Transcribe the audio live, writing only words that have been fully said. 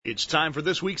It's time for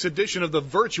this week's edition of the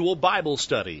Virtual Bible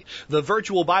Study. The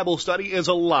Virtual Bible Study is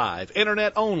a live,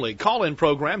 internet-only call-in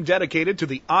program dedicated to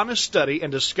the honest study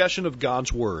and discussion of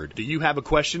God's Word. Do you have a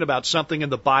question about something in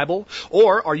the Bible?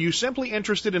 Or are you simply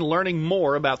interested in learning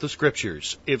more about the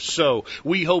Scriptures? If so,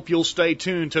 we hope you'll stay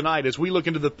tuned tonight as we look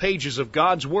into the pages of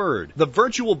God's Word. The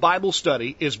Virtual Bible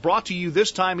Study is brought to you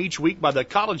this time each week by the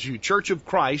College View Church of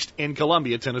Christ in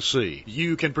Columbia, Tennessee.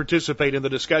 You can participate in the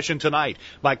discussion tonight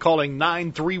by calling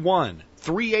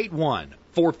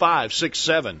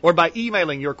 931-381-4567 or by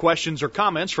emailing your questions or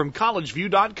comments from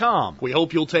collegeview.com. We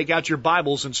hope you'll take out your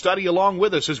Bibles and study along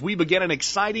with us as we begin an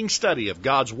exciting study of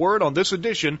God's Word on this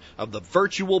edition of the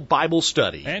Virtual Bible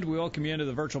Study. And we welcome you into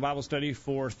the Virtual Bible Study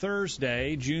for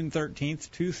Thursday, June 13th,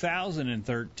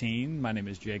 2013. My name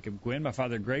is Jacob Gwynn. My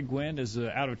father, Greg Gwynn, is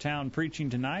out of town preaching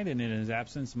tonight, and in his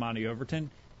absence, Monty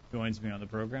Overton joins me on the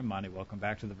program. Monty, welcome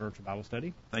back to the Virtual Bible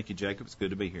Study. Thank you, Jacob. It's good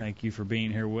to be here. Thank you for being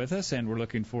here with us, and we're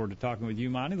looking forward to talking with you,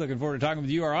 Monty. Looking forward to talking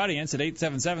with you, our audience, at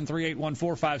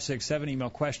 877-381-4567. Email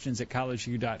questions at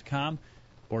collegeview.com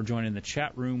or join in the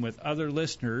chat room with other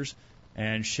listeners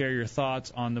and share your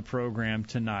thoughts on the program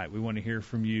tonight. We want to hear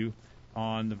from you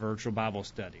on the Virtual Bible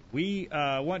Study. We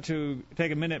want to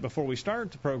take a minute before we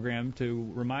start the program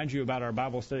to remind you about our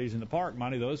Bible studies in the park.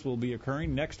 Monty, those will be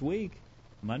occurring next week,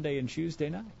 Monday and Tuesday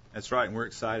night. That's right, and we're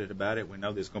excited about it. We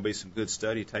know there's going to be some good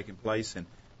study taking place, and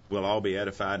we'll all be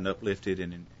edified and uplifted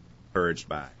and encouraged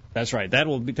by it. That's right. That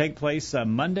will take place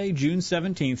Monday, June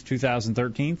 17th,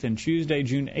 2013, and Tuesday,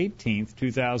 June 18th,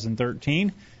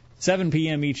 2013, 7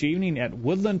 p.m. each evening at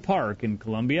Woodland Park in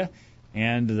Columbia.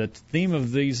 And the theme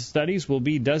of these studies will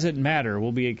be, Does It Matter?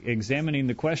 We'll be examining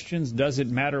the questions, Does it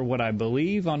matter what I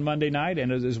believe on Monday night,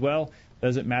 and as well,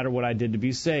 does it matter what I did to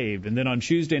be saved? And then on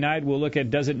Tuesday night, we'll look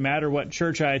at does it matter what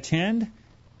church I attend?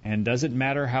 And does it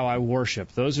matter how I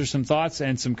worship? Those are some thoughts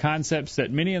and some concepts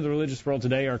that many in the religious world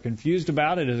today are confused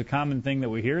about. It is a common thing that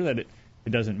we hear, that it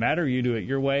doesn't matter. You do it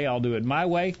your way, I'll do it my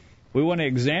way. We want to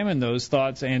examine those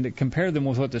thoughts and compare them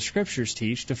with what the Scriptures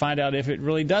teach to find out if it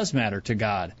really does matter to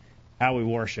God how we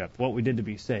worship, what we did to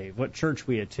be saved, what church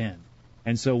we attend.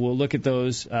 And so we'll look at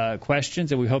those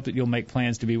questions, and we hope that you'll make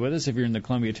plans to be with us if you're in the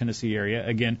Columbia, Tennessee area.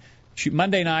 Again,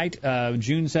 Monday night,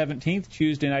 June 17th,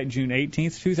 Tuesday night, June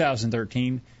 18th,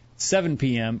 2013, 7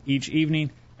 p.m. each evening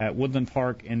at Woodland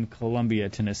Park in Columbia,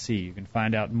 Tennessee. You can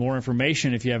find out more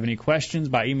information if you have any questions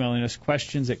by emailing us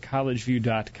questions at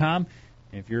collegeview.com.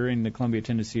 If you're in the Columbia,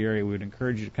 Tennessee area, we would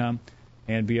encourage you to come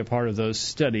and be a part of those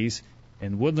studies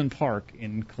in Woodland Park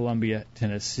in Columbia,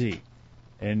 Tennessee.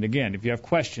 And again, if you have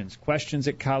questions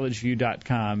at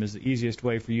collegeview.com is the easiest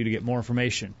way for you to get more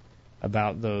information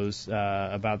about those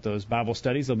Bible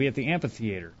studies. They'll be at the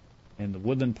amphitheater in the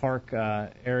Woodland Park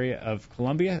area of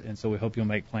Columbia, and so we hope you'll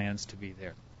make plans to be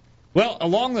there. Well,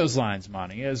 along those lines,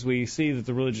 Monty, as we see that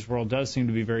the religious world does seem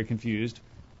to be very confused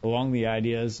along the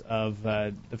ideas of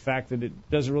the fact that it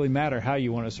doesn't really matter how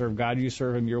you want to serve God. You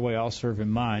serve Him your way, I'll serve Him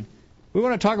mine. We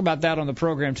want to talk about that on the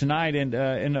program tonight and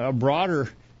in a broader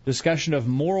discussion of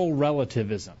moral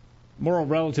relativism. Moral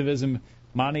relativism,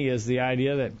 Monty, is the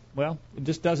idea that, well, it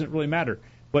just doesn't really matter.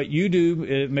 What you do,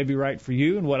 it may be right for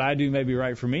you, and what I do may be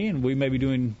right for me, and we may be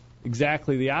doing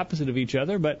exactly the opposite of each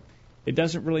other, but it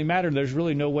doesn't really matter. There's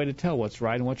really no way to tell what's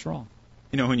right and what's wrong.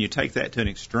 You know, when you take that to an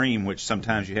extreme, which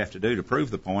sometimes you have to do to prove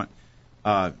the point,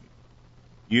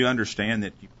 you understand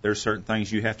that there's certain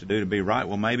things you have to do to be right.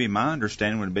 Well, maybe my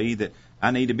understanding would be that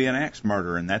I need to be an axe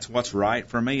murderer, and that's what's right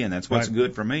for me, and that's what's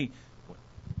good for me.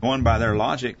 Going by their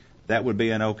logic, that would be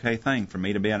an okay thing for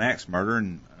me to be an axe murderer,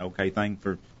 and an okay thing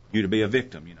for you to be a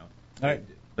victim, you know. Right.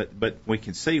 But we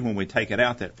can see when we take it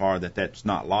out that far that that's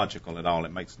not logical at all.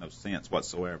 It makes no sense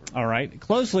whatsoever. All right.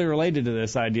 Closely related to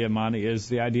this idea, Monty, is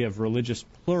the idea of religious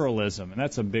pluralism, and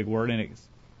that's a big word, and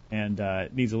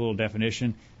it needs a little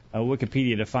definition.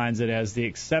 Wikipedia defines it as the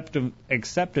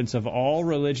acceptance of all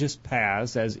religious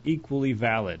paths as equally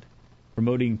valid,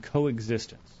 promoting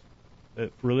coexistence.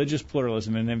 Religious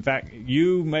pluralism. And in fact,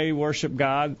 you may worship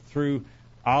God through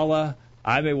Allah.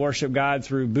 I may worship God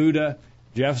through Buddha.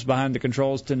 Jeff's behind the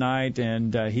controls tonight,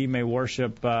 and he may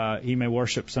worship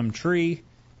some tree.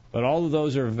 But all of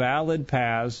those are valid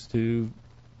paths to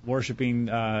worshiping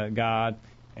God.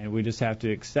 And we just have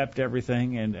to accept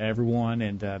everything and everyone,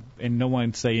 and no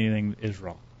one say anything is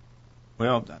wrong.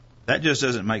 Well, that just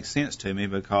doesn't make sense to me,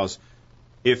 because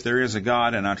if there is a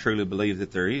God, and I truly believe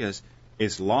that there is,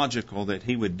 it's logical that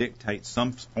He would dictate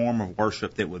some form of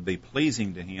worship that would be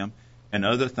pleasing to Him and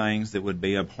other things that would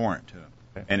be abhorrent to Him.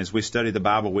 Okay. And as we study the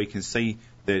Bible, we can see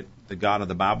that the God of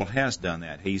the Bible has done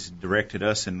that. He's directed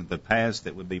us in the paths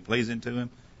that would be pleasing to Him.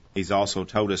 He's also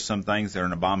told us some things that are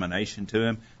an abomination to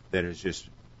Him, that is just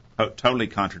totally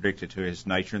contradicted to his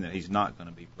nature and that he's not going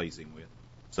to be pleasing with.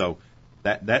 So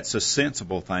that's a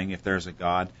sensible thing if there's a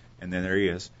God, and then there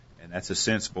is, and that's a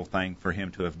sensible thing for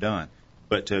him to have done.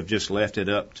 But to have just left it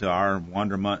up to our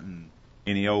wonderment and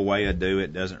any old way to do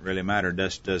it doesn't really matter.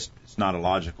 It's not a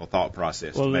logical thought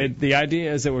process. Well, to me. the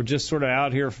idea is that we're just sort of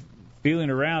out here feeling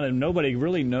around, and nobody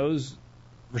really knows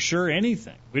for sure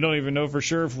anything. We don't even know for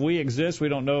sure if we exist. We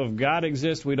don't know if God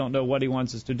exists. We don't know what he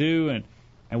wants us to do, and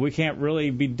we can't really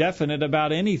be definite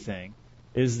about anything,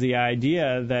 is the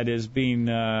idea that is being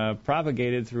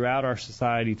propagated throughout our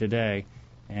society today.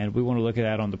 And we want to look at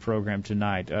that on the program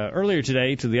tonight. Earlier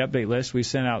today, to the update list, we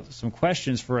sent out some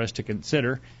questions for us to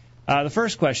consider. The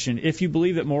first question, if you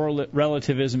believe that moral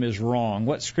relativism is wrong,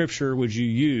 what scripture would you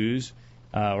use,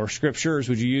 or scriptures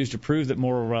would you use to prove that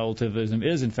moral relativism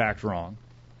is in fact wrong?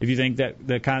 If you think that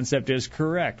the concept is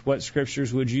correct, what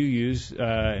scriptures would you use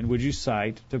and would you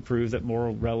cite to prove that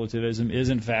moral relativism is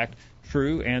in fact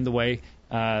true and the way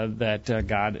that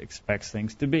God expects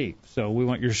things to be? So we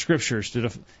want your scriptures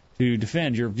to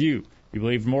defend your view. You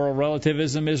believe moral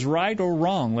relativism is right or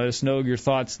wrong? Let us know your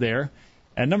thoughts there.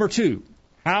 And number two,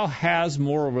 how has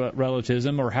moral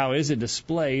relativism, or how is it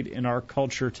displayed in our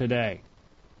culture today?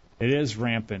 It is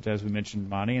rampant, as we mentioned,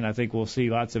 Monty, and I think we'll see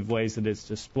lots of ways that it's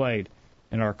displayed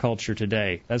in our culture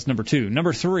today. That's number two.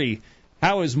 Number three,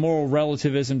 how is moral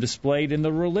relativism displayed in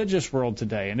the religious world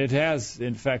today? And it has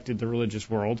infected the religious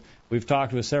world. We've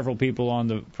talked with several people on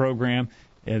the program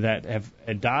that have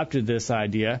adopted this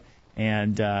idea,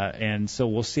 and so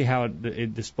we'll see how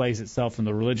it displays itself in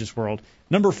the religious world.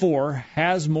 Number four,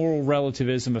 has moral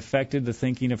relativism affected the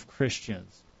thinking of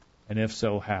Christians? And if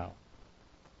so, how?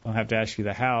 I don't have to ask you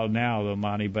the how now, though,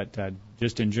 Monty, but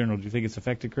just in general, do you think it's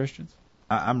affected Christians?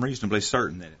 I'm reasonably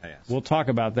certain that it has. We'll talk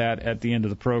about that at the end of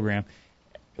the program.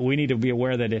 We need to be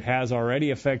aware that it has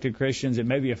already affected Christians. It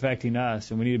may be affecting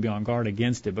us, and we need to be on guard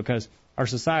against it because our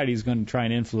society is going to try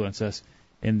and influence us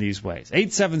in these ways.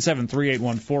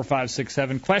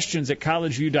 877-381-4567, questions at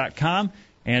collegeview.com.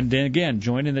 And then again,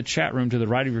 join in the chat room to the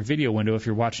right of your video window if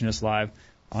you're watching us live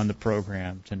on the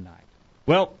program tonight.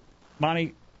 Well,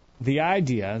 Monty, the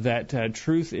idea that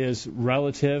truth is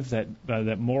relative,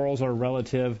 that morals are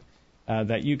relative,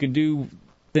 that you can do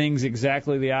things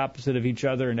exactly the opposite of each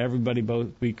other and everybody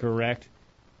both be correct,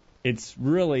 it's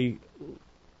really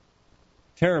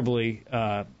terribly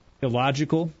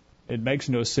illogical. It makes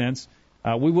no sense.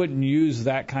 We wouldn't use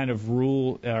that kind of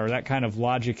rule or that kind of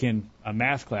logic in a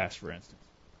math class, for instance.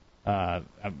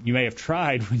 You may have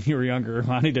tried when you were younger,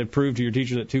 Monty, to prove to your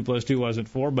teacher that 2 + 2 wasn't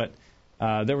 4, but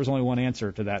there was only one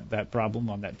answer to that problem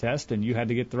on that test, and you had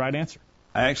to get the right answer.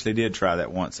 I actually did try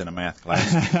that once in a math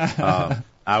class.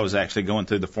 I was actually going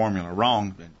through the formula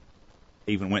wrong, and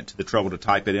even went to the trouble to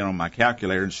type it in on my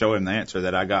calculator and show him the answer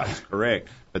that I got was correct,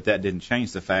 but that didn't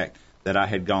change the fact that I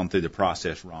had gone through the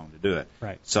process wrong to do it.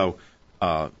 Right. So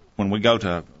when we go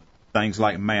to things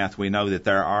like math, we know that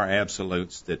there are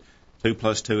absolutes, that 2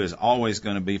 + 2 is always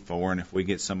going to be 4, and if we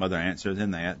get some other answer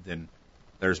than that, then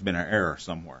there's been an error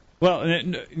somewhere. Well,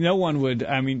 no one would,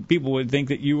 people would think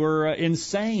that you were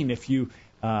insane if you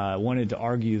wanted to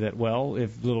argue that, well,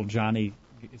 if little Johnny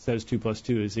says 2 +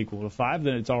 2 is equal to 5,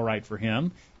 then it's all right for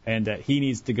him, and he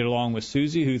needs to get along with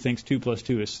Susie, who thinks 2 +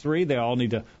 2 is 3. They all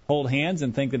need to hold hands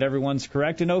and think that everyone's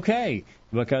correct and okay,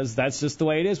 because that's just the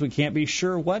way it is. We can't be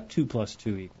sure what 2 +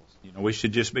 2 equals. You know, we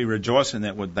should just be rejoicing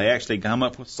that they actually come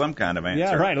up with some kind of answer.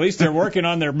 Yeah, right. At least they're working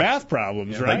on their math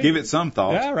problems, right? They give it some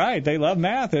thought. Yeah, right. They love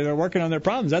math. They're working on their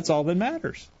problems. That's all that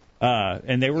matters.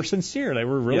 And they were sincere. They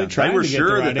were really trying to get the right answer. They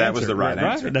were sure that was the right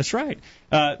answer. Right, that's right.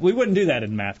 We wouldn't do that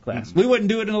in math class. Mm-hmm. We wouldn't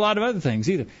do it in a lot of other things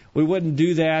either. We wouldn't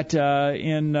do that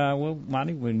well,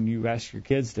 Monty, when you asked your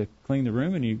kids to clean the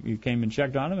room and you came and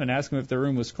checked on them and asked them if their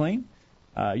room was clean,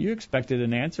 you expected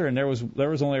an answer, and there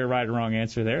was only a right or wrong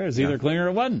answer there. It was either clean or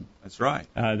it wasn't. That's right.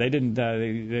 They didn't.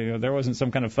 There wasn't some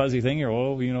kind of fuzzy thing,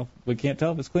 or we can't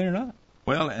tell if it's clean or not.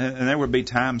 Well, and there would be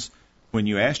times when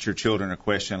you asked your children a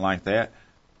question like that.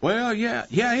 Well, yeah,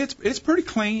 it's pretty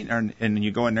clean, and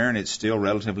you go in there and it's still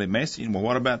relatively messy. And well,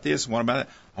 what about this? And what about that?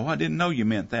 Oh, I didn't know you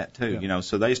meant that too. Yeah.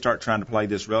 So they start trying to play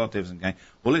this relativism game.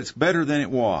 Well, it's better than it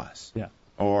was. Yeah.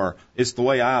 Or it's the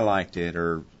way I liked it,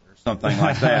 or something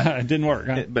like that. It didn't work,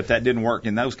 huh? But that didn't work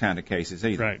in those kind of cases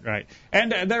either. Right.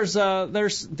 And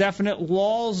there's definite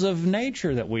laws of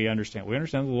nature that we understand. We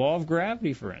understand the law of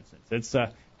gravity, for instance.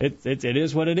 It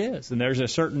is what it is, and there's a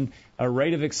certain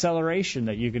rate of acceleration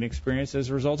that you can experience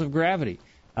as a result of gravity,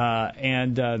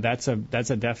 and that's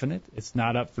a definite. It's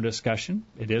not up for discussion.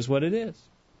 It is what it is.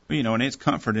 Well, and it's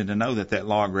comforting to know that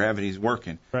law of gravity is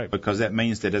working, right? Because that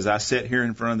means that as I sit here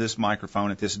in front of this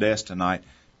microphone at this desk tonight,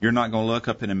 you're not going to look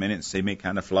up in a minute and see me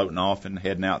kind of floating off and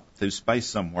heading out through space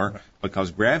somewhere,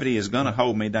 because gravity is going to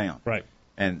hold me down. Right.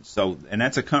 And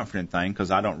that's a comforting thing,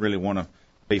 because I don't really want to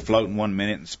be floating one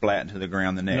minute and splat into the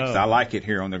ground the next. No. I like it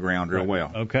here on the ground real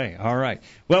well. Okay, all right.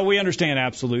 Well, we understand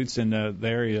absolutes in the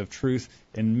area of truth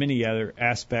and many other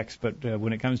aspects, but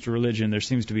when it comes to religion, there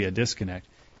seems to be a disconnect.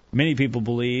 Many people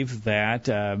believe that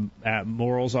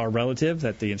morals are relative,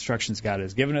 that the instructions God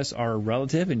has given us are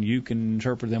relative, and you can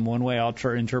interpret them one way, I'll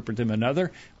interpret them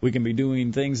another. We can be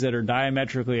doing things that are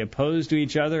diametrically opposed to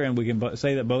each other, and we can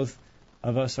say that both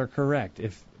of us are correct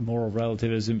if moral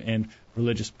relativism and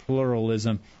religious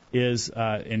pluralism is,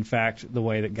 in fact, the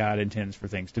way that God intends for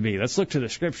things to be. Let's look to the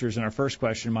Scriptures. In our first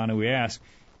question, Manu, we ask,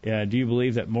 do you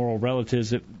believe that moral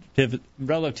relativism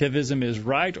is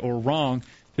right or wrong?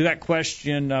 To that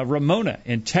question, Ramona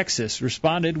in Texas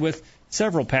responded with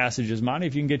several passages. Manu,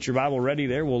 if you can get your Bible ready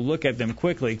there, we'll look at them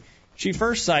quickly. She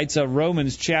first cites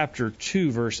Romans chapter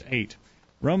 2, verse 8.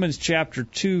 Romans chapter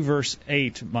 2, verse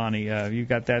 8, Monty. You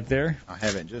got that there? I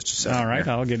have it in just a second. All right,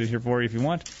 here. I'll get it here for you if you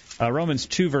want. Romans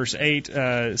 2, verse 8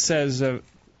 says,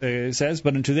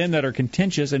 but unto them that are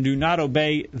contentious and do not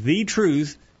obey the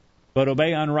truth, but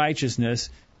obey unrighteousness,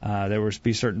 there will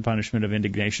be certain punishment of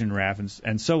indignation and wrath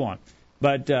and so on.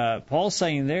 But Paul's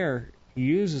saying there, he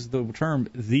uses the term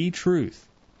the truth,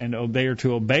 and they are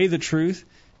to obey the truth,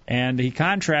 and he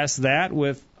contrasts that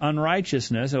with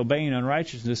unrighteousness, obeying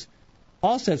unrighteousness.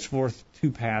 Paul sets forth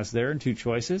two paths there and two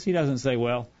choices. He doesn't say,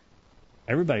 well,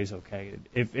 everybody's okay.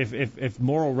 If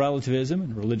moral relativism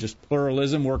and religious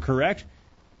pluralism were correct,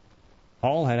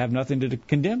 Paul had have nothing to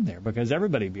condemn there because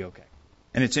everybody would be okay.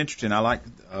 And it's interesting. I like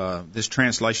this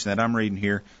translation that I'm reading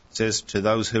here. It says, to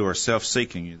those who are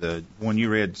self-seeking. The one you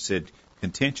read said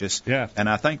contentious. Yeah. And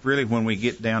I think really when we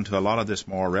get down to a lot of this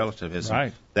moral relativism,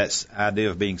 right, that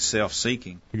idea of being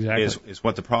self-seeking exactly. is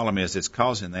what the problem is. It's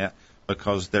causing that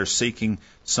because they're seeking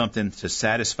something to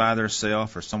satisfy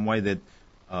themselves or some way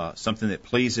that something that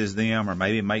pleases them or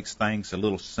maybe makes things a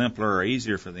little simpler or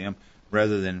easier for them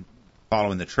rather than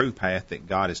following the true path that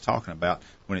God is talking about,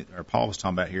 or Paul was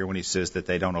talking about here when he says that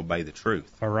they don't obey the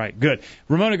truth. All right, good.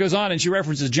 Ramona goes on and she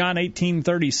references John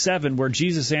 18:37, where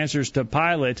Jesus answers to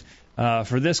Pilate,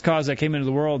 for this cause I came into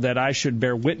the world, that I should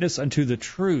bear witness unto the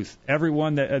truth.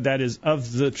 Everyone that is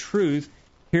of the truth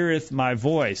heareth my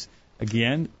voice.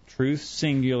 Again, truth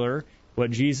singular.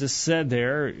 What Jesus said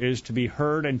there is to be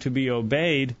heard and to be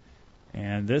obeyed.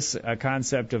 And this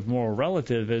concept of moral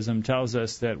relativism tells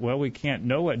us that, well, we can't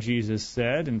know what Jesus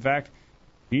said. In fact,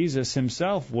 Jesus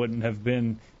himself wouldn't have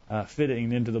been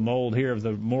fitting into the mold here of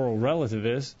the moral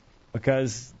relativist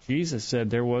because Jesus said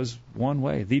there was one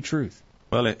way, the truth.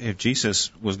 Well, if Jesus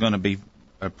was going to be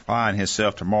applying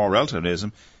himself to moral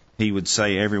relativism, he would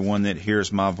say everyone that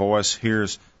hears my voice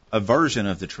hears a version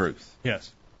of the truth. Yes.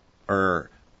 Or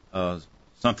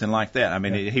something like that. I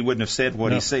mean, yeah. He wouldn't have said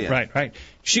what he said. Right.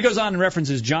 She goes on and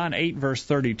references John 8, verse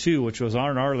 32, which was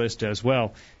on our list as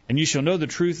well. And you shall know the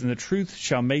truth, and the truth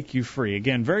shall make you free.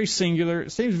 Again, very singular.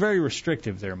 It seems very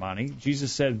restrictive there, Monty.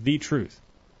 Jesus said the truth.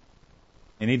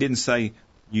 And he didn't say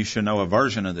you should know a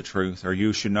version of the truth or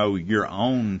you should know your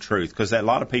own truth. Because a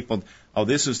lot of people,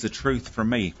 this is the truth for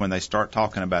me when they start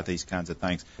talking about these kinds of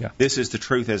things. Yeah. This is the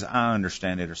truth as I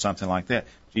understand it or something like that.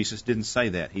 Jesus didn't say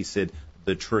that. He said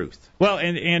the truth. Well,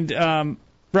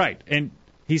 right. And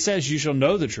he says you shall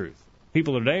know the truth.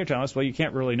 People today are telling us, well, you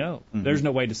can't really know. Mm-hmm. There's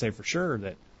no way to say for sure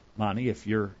that, Monty, if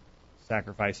you're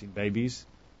sacrificing babies,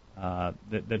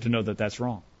 that to know that that's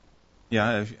wrong.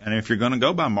 Yeah, and if you're going to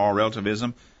go by moral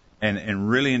relativism and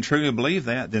really and truly believe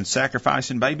that, then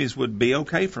sacrificing babies would be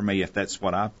okay for me if that's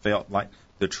what I felt like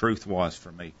the truth was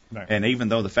for me. Right. And even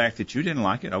though the fact that you didn't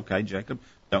like it, okay, Jacob,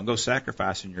 don't go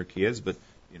sacrificing your kids, but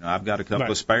I've got a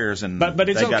couple of spares, and but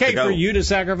it's okay for you to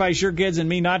sacrifice your kids and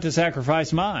me not to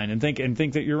sacrifice mine, and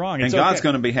think that you're wrong. And God's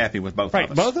going to be happy with both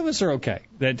of us. Both of us are okay.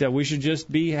 That we should just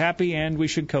be happy and we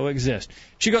should coexist.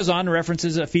 She goes on and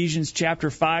references Ephesians chapter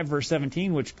 5, verse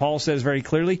 17, which Paul says very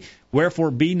clearly,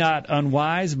 "Wherefore be not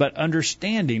unwise, but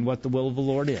understanding what the will of the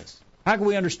Lord is." How can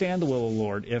we understand the will of the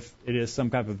Lord if it is some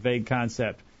type of vague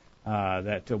concept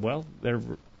that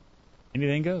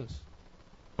anything goes?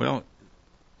 Well,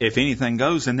 if anything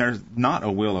goes, then there's not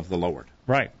a will of the Lord.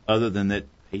 Right. Other than that,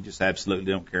 he just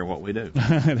absolutely don't care what we do.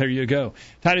 There you go.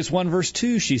 Titus 1, verse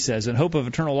 2, she says, "In hope of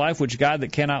eternal life, which God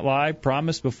that cannot lie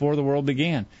promised before the world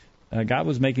began." God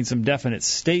was making some definite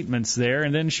statements there.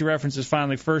 And then she references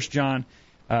finally 1 John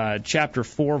chapter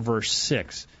 4, verse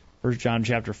 6. 1 John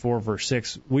chapter 4, verse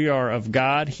 6. "We are of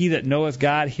God. He that knoweth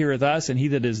God heareth us, and he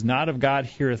that is not of God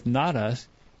heareth not us.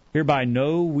 Hereby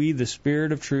know we the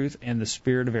spirit of truth and the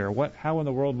spirit of error." How in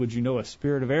the world would you know a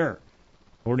spirit of error?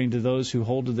 According to those who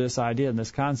hold to this idea and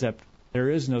this concept, there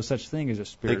is no such thing as a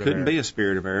spirit of error. There couldn't be a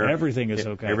spirit of error. Everything is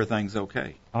okay. Everything's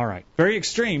okay. All right. Very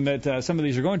extreme that some of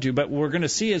these are going to, but we're going to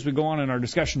see as we go on in our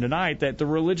discussion tonight that the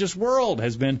religious world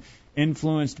has been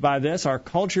influenced by this. Our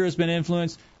culture has been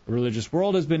influenced. The religious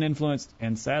world has been influenced.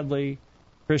 And sadly,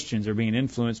 Christians are being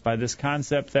influenced by this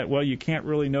concept that, well, you can't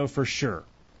really know for sure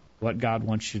what God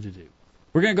wants you to do.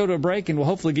 We're going to go to a break, and we'll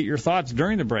hopefully get your thoughts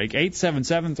during the break.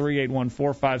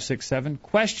 877-381-4567.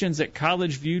 Questions at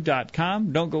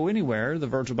collegeview.com. Don't go anywhere. The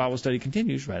virtual Bible study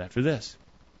continues right after this.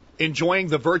 Enjoying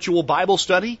the virtual Bible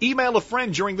study? Email a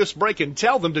friend during this break and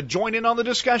tell them to join in on the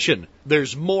discussion.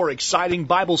 There's more exciting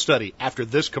Bible study after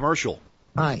this commercial.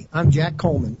 Hi, I'm Jack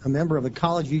Coleman, a member of the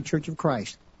College View Church of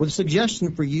Christ, with a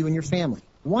suggestion for you and your family.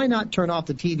 Why not turn off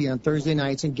the TV on Thursday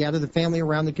nights and gather the family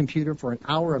around the computer for an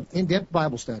hour of in-depth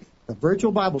Bible study? The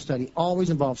virtual Bible study always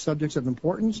involves subjects of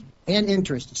importance and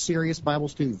interest to serious Bible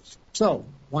students. So,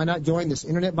 why not join this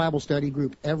Internet Bible study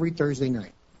group every Thursday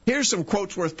night? Here's some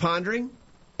quotes worth pondering.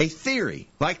 A theory,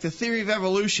 like the theory of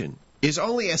evolution, is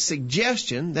only a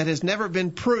suggestion that has never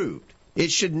been proved.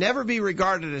 It should never be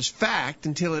regarded as fact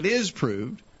until it is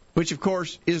proved, which, of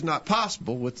course, is not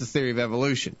possible with the theory of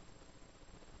evolution.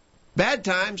 Bad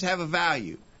times have a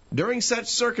value. During such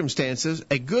circumstances,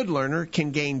 a good learner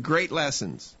can gain great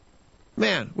lessons.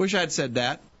 Man, wish I'd said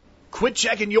that. Quit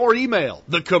checking your email.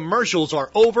 The commercials are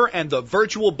over and the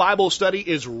virtual Bible study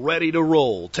is ready to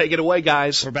roll. Take it away,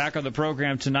 guys. We're back on the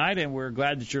program tonight, and we're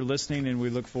glad that you're listening, and we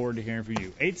look forward to hearing from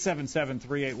you.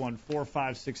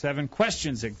 877-381-4567.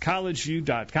 Questions at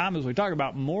collegeview.com as we talk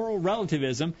about moral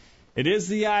relativism. It is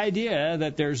the idea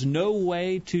that there's no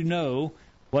way to know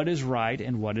what is right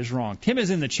and what is wrong. Tim is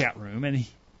in the chat room, and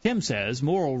Tim says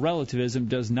moral relativism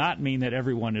does not mean that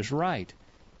everyone is right.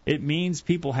 It means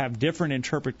people have different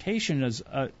interpretations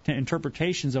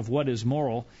of what is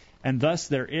moral, and thus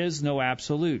there is no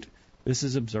absolute. This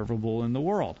is observable in the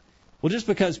world. Well, just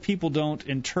because people don't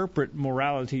interpret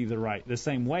morality the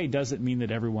same way doesn't mean that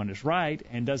everyone is right,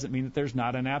 and doesn't mean that there's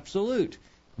not an absolute.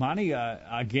 Monty,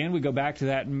 again, we go back to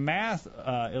that math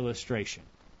illustration.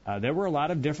 There were a lot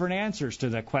of different answers to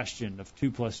that question of 2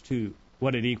 plus 2,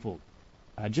 what it equaled.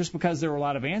 Just because there were a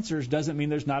lot of answers doesn't mean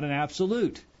there's not an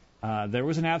absolute. There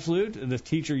was an absolute. The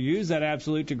teacher used that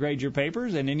absolute to grade your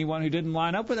papers, and anyone who didn't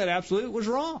line up with that absolute was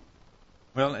wrong.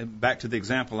 Well, back to the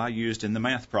example I used in the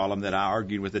math problem that I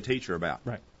argued with the teacher about.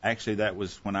 Right. Actually, that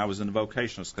was when I was in the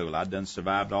vocational school. I'd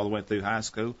survived all the way through high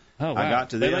school. Oh, wow. I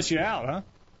got to this. They let you out, huh?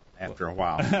 After a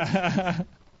while.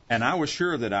 And I was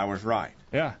sure that I was right.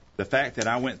 Yeah. The fact that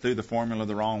I went through the formula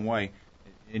the wrong way,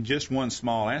 in just one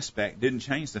small aspect, didn't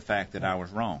change the fact that I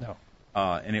was wrong. No.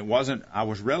 And it wasn't, I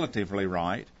was relatively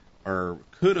right, or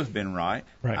could have been right.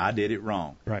 I did it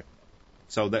wrong. Right.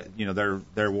 So that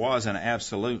there was an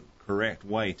absolute correct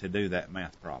way to do that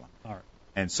math problem. All right.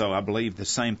 And so I believe the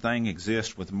same thing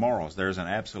exists with morals. There's an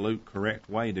absolute correct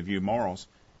way to view morals,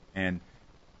 and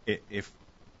if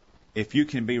you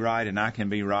can be right and I can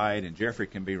be right and Jeffrey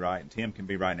can be right and Tim can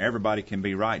be right and everybody can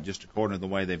be right just according to the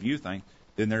way they view things,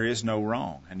 then there is no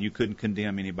wrong, and you couldn't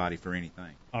condemn anybody for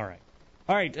anything. All right.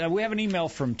 All right, we have an email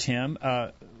from Tim.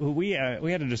 We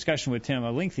had a discussion with Tim,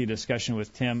 a lengthy discussion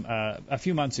with Tim a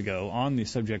few months ago on the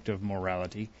subject of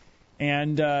morality.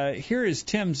 And here is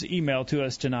Tim's email to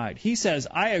us tonight. He says,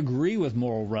 I agree with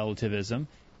moral relativism.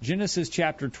 Genesis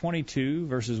chapter 22,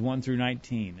 verses 1 through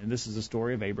 19. And this is the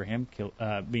story of Abraham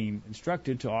being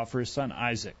instructed to offer his son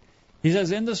Isaac. He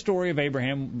says, in the story of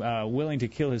Abraham willing to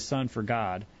kill his son for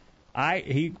God,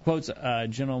 he quotes a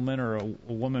gentleman or a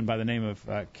woman by the name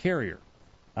of Carrier.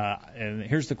 And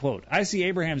here's the quote. I see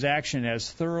Abraham's action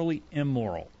as thoroughly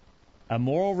immoral. A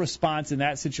moral response in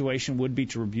that situation would be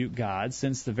to rebuke God,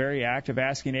 since the very act of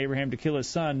asking Abraham to kill his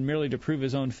son merely to prove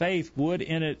his own faith would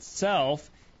in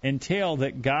itself entail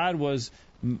that God was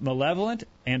malevolent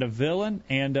and a villain,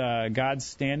 and God's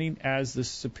standing as the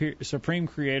supreme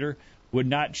creator would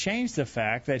not change the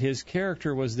fact that his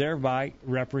character was thereby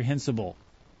reprehensible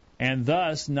and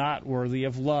thus not worthy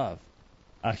of love.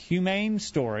 A humane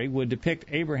story would depict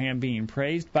Abraham being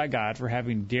praised by God for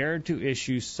having dared to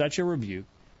issue such a rebuke,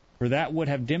 for that would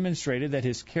have demonstrated that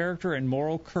his character and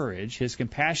moral courage, his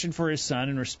compassion for his son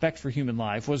and respect for human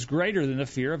life was greater than the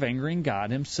fear of angering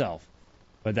God himself.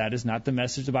 But that is not the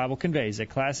message the Bible conveys, a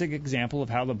classic example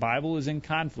of how the Bible is in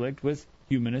conflict with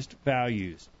humanist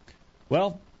values.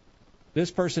 Well, this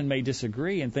person may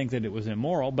disagree and think that it was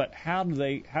immoral, but how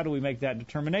do we make that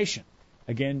determination?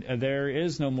 Again, there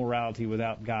is no morality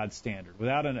without God's standard.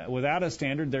 Without a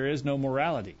standard, there is no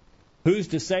morality. Who's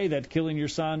to say that killing your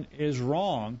son is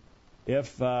wrong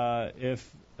if the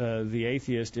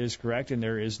atheist is correct and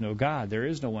there is no God? There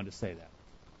is no one to say that.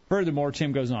 Furthermore,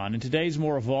 Tim goes on, in today's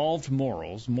more evolved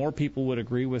morals, more people would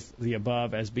agree with the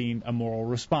above as being a moral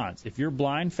response. If your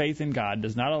blind faith in God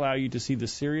does not allow you to see the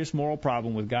serious moral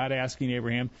problem with God asking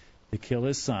Abraham to kill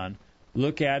his son,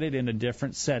 look at it in a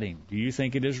different setting. Do you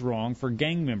think it is wrong for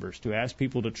gang members to ask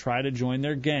people to try to join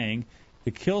their gang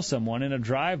to kill someone in a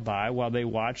drive-by while they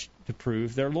watch to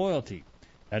prove their loyalty?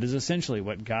 That is essentially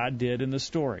what God did in the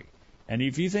story. And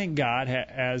if you think God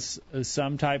has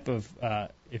some type of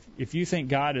if you think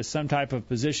God is some type of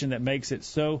position that makes it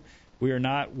so we are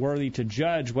not worthy to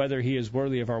judge whether he is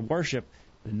worthy of our worship,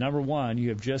 then number one, you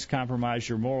have just compromised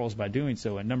your morals by doing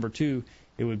so. And number two,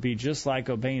 it would be just like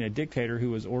obeying a dictator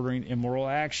who is ordering immoral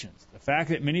actions. The fact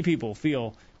that many people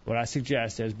feel what I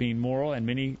suggest as being moral, and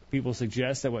many people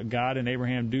suggest that what God and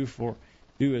Abraham do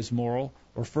is moral,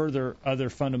 or further other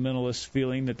fundamentalists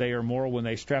feeling that they are moral when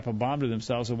they strap a bomb to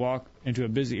themselves and walk into a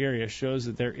busy area, shows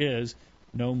that there is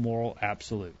no moral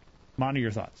absolute. Monty,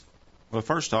 your thoughts? Well,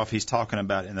 first off, he's talking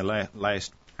about in the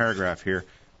last paragraph here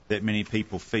that many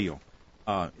people feel.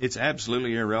 It's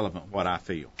absolutely irrelevant what I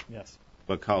feel. Yes.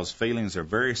 Because feelings are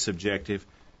very subjective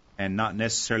and not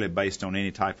necessarily based on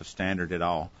any type of standard at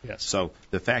all. Yes. So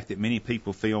the fact that many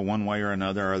people feel one way or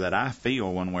another, or that I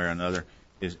feel one way or another,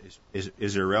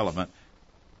 is irrelevant.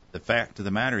 The fact of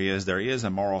the matter is there is a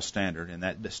moral standard, and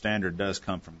that the standard does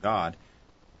come from God.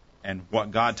 And what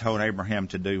God told Abraham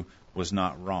to do was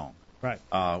not wrong. Right.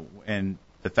 And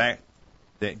the fact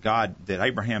that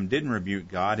Abraham didn't rebuke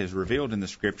God is revealed in the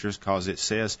Scriptures, because it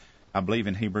says, I believe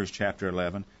in Hebrews chapter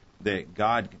 11,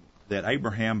 that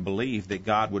Abraham believed that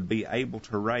God would be able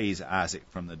to raise Isaac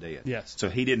from the dead. Yes. So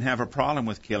he didn't have a problem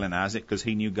with killing Isaac because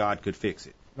he knew God could fix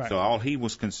it. Right. So all he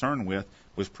was concerned with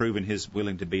was proving his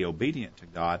willing to be obedient to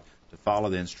God, to follow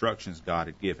the instructions God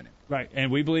had given him. Right.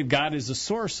 And we believe God is the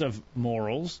source of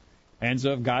morals. And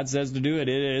so if God says to do it,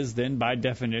 it is then by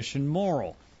definition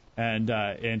moral. And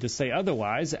to say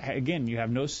otherwise, again, you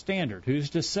have no standard. Who's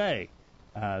to say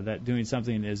that doing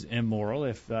something is immoral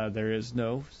if there is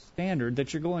no standard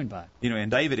that you're going by? You know,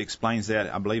 and David explains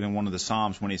that, I believe, in one of the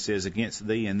Psalms when he says, against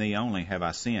thee and thee only have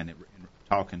I sinned,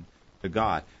 talking to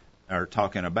God, or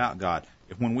talking about God.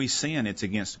 When we sin, it's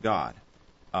against God.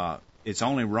 It's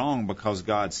only wrong because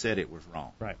God said it was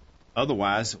wrong. Right.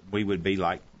 Otherwise, we would be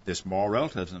like this moral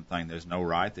relativism thing. There's no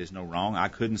right, there's no wrong. I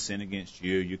couldn't sin against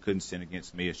you, you couldn't sin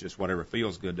against me. It's just whatever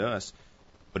feels good to us.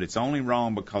 But it's only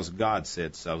wrong because God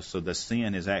said so. So the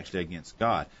sin is actually against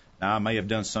God. Now, I may have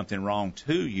done something wrong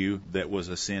to you that was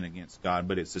a sin against God,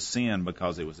 but it's a sin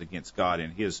because it was against God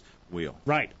and His will.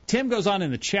 Right. Tim goes on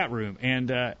in the chat room and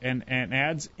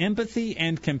adds, empathy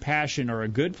and compassion are a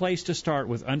good place to start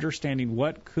with understanding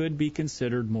what could be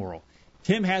considered moral.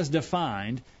 Tim has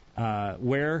defined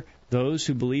where those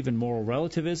who believe in moral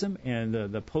relativism and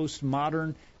the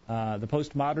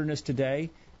postmodernists today,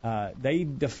 they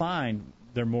define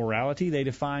their morality, they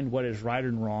define what is right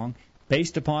and wrong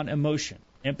based upon emotion.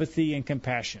 Empathy and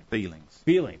compassion.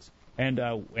 Feelings.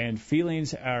 And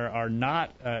feelings are not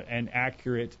an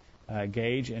accurate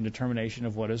gauge and determination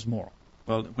of what is moral.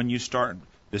 Well, when you start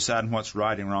deciding what's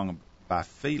right and wrong by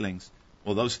feelings,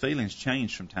 well, those feelings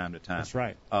change from time to time. That's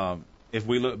right. If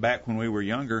we look back when we were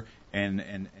younger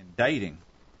and dating,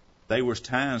 there was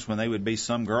times when there would be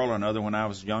some girl or another when I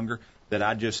was younger that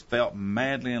I just felt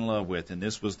madly in love with, and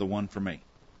this was the one for me.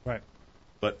 Right.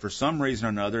 But for some reason or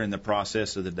another in the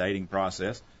process of the dating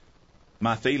process,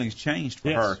 my feelings changed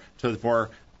for her to where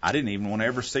I didn't even want to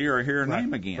ever see her or hear her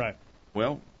name again. Right.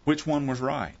 Well, which one was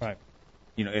right? Right.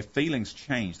 You know, if feelings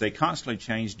change, they constantly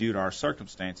change due to our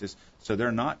circumstances, so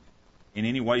they're not in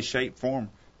any way, shape, form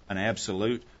an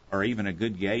absolute or even a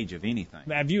good gauge of anything.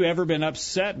 Have you ever been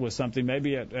upset with something,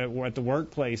 maybe at the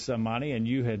workplace, Monty, and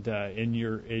you had in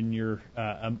your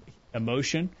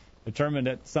emotion determined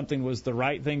that something was the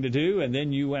right thing to do, and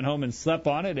then you went home and slept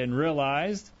on it and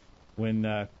realized,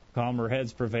 when calmer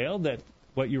heads prevailed, that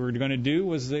what you were going to do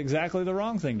was exactly the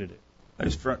wrong thing to do?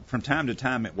 From time to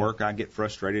time at work, I get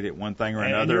frustrated at one thing or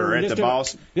another, or at the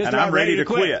boss, and I'm ready to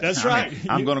quit. That's right.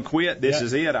 I'm going to quit. This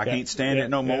is it. I can't stand it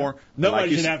no more.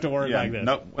 Nobody should have to work like this.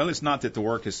 No, well, it's not that the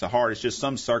work is so hard. It's just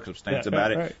some circumstance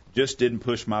about it just didn't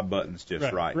push my buttons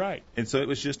just right. Right. And so it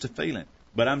was just a feeling.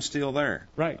 But I'm still there.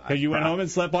 Right. Because you went home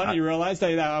and slept on it. You realized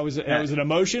that it was an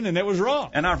emotion and it was wrong.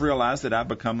 And I've realized that I've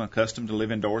become accustomed to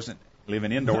living indoors and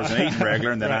eating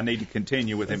regular, and that I need to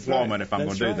continue with employment if I'm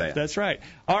going to do that. That's right.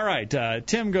 All right.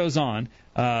 Tim goes on,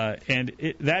 and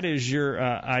that is your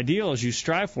ideals you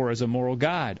strive for as a moral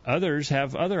guide. Others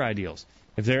have other ideals.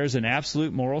 If there is an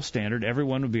absolute moral standard,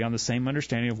 everyone would be on the same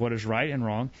understanding of what is right and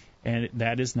wrong, and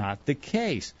that is not the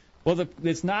case. Well,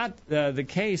 it's not the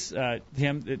case,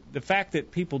 Tim. The fact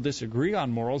that people disagree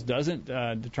on morals doesn't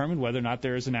determine whether or not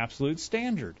there is an absolute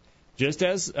standard. Just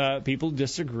as people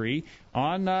disagree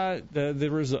on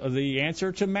the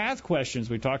answer to math questions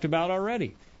we talked about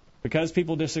already. Because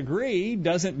people disagree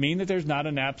doesn't mean that there's not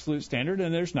an absolute standard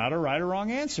and there's not a right or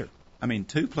wrong answer. I mean,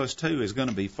 2 plus 2 is going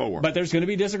to be 4. But there's going to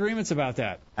be disagreements about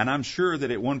that. And I'm sure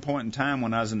that at one point in time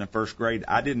when I was in the first grade,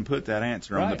 I didn't put that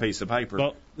answer on the piece of paper.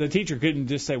 Well, the teacher couldn't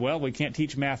just say, well, we can't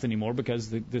teach math anymore because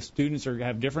the students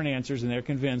have different answers and they're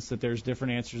convinced that there's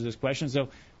different answers to this question. So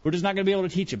we're just not going to be able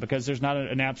to teach it because there's not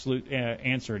an absolute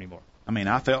answer anymore. I mean,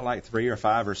 I felt like 3 or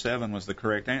 5 or 7 was the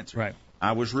correct answer. Right.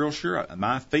 I was real sure.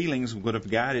 My feelings would have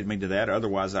guided me to that.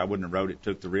 Otherwise, I wouldn't have wrote it,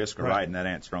 took the risk of writing that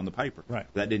answer on the paper. Right.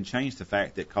 That didn't change the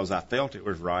fact that because I felt it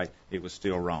was right, it was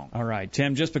still wrong. All right,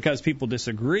 Tim, just because people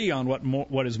disagree on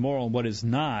what is moral and what is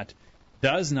not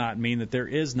does not mean that there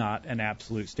is not an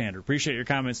absolute standard. Appreciate your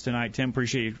comments tonight, Tim.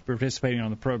 Appreciate you participating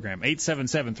on the program.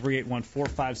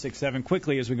 877-381-4567.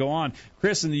 Quickly as we go on,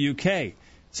 Chris in the UK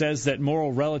says that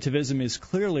moral relativism is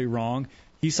clearly wrong.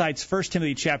 He cites 1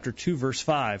 Timothy chapter 2, verse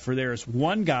 5, for there is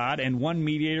one God and one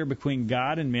mediator between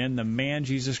God and men, the man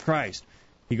Jesus Christ.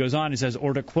 He goes on and says,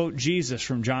 or to quote Jesus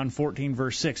from John 14,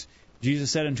 verse 6, Jesus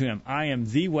said unto him, I am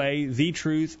the way, the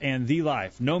truth, and the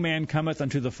life. No man cometh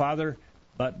unto the Father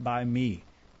but by me.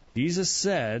 Jesus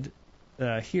said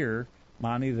here,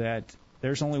 Monty, that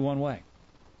there's only one way.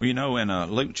 Well, you know, in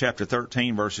Luke chapter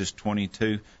 13, verses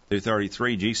 22 through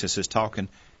 33, Jesus is talking,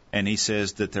 and he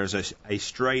says that there's a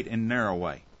straight and narrow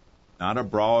way, not a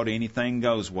broad, anything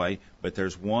goes way, but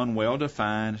there's one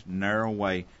well-defined, narrow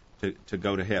way to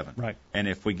go to heaven. Right. And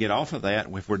if we get off of that,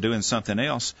 if we're doing something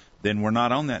else, then we're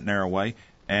not on that narrow way.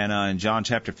 And in John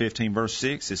chapter 15, verse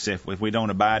 6, it says if we don't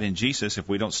abide in Jesus, if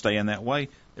we don't stay in that way,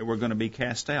 that we're going to be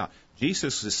cast out.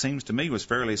 Jesus, it seems to me, was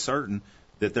fairly certain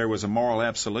that there was a moral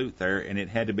absolute there, and it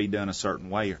had to be done a certain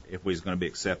way if we was going to be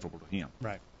acceptable to him.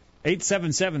 Right.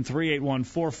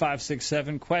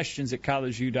 877-381-4567, questions at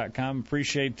collegeview.com.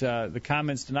 Appreciate the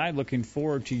comments tonight. Looking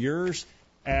forward to yours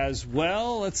as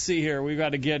well. Let's see here. We've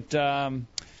got a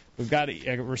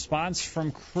response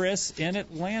from Chris in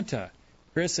Atlanta.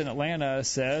 Chris in Atlanta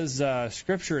says,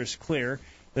 Scripture is clear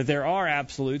that there are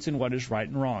absolutes in what is right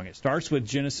and wrong. It starts with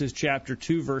Genesis chapter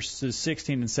 2, verses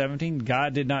 16 and 17.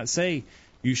 God did not say,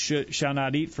 you shall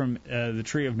not eat from the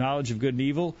tree of knowledge of good and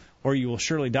evil, or you will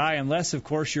surely die, unless, of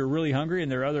course, you're really hungry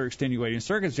and there are other extenuating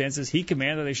circumstances. He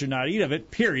commanded they should not eat of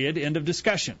it, period, end of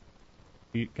discussion.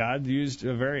 God used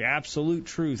a very absolute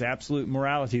truth, absolute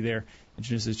morality there in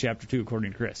Genesis chapter 2,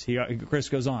 according to Chris. Chris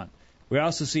goes on. We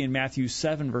also see in Matthew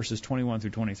 7, verses 21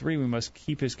 through 23, we must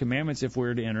keep his commandments if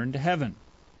we're to enter into heaven.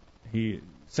 2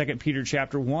 Peter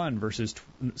chapter 1, verses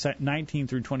 19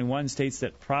 through 21 states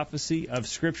that prophecy of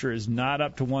Scripture is not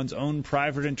up to one's own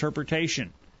private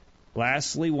interpretation.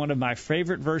 Lastly, one of my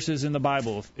favorite verses in the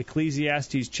Bible,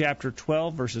 Ecclesiastes chapter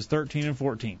 12, verses 13 and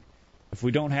 14. If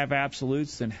we don't have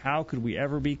absolutes, then how could we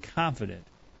ever be confident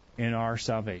in our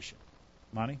salvation?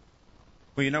 Monty?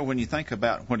 Well, you know, when you think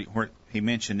about what he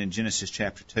mentioned in Genesis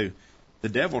chapter 2, the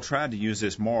devil tried to use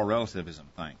this moral relativism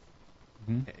thing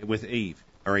with Eve,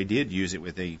 or he did use it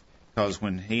with Eve, because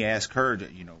when he asked her,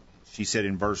 she said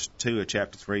in verse 2 of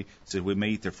chapter 3, said, we may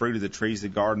eat the fruit of the trees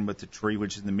of the garden, but the tree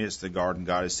which is in the midst of the garden,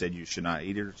 God has said, you should not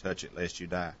eat it or touch it, lest you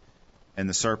die. And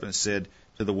the serpent said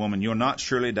to the woman, you'll not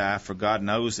surely die, for God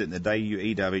knows that in the day you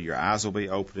eat of it, your eyes will be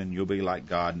opened, and you'll be like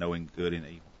God, knowing good and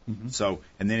evil. So,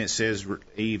 and then it says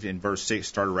Eve in verse 6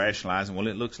 started rationalizing, well,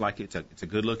 it looks like it's a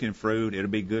good-looking fruit.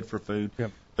 It'll be good for food.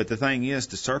 Yep. But the thing is,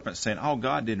 the serpent saying, oh,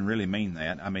 God didn't really mean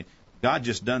that. I mean, God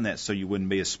just done that so you wouldn't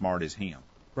be as smart as him.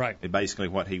 Right. Basically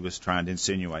what he was trying to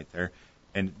insinuate there,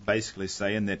 and basically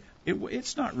saying that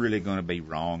it's not really going to be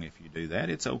wrong if you do that.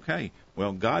 It's okay.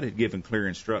 Well, God had given clear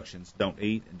instructions. Don't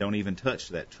eat, don't even touch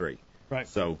that tree. Right.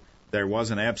 So there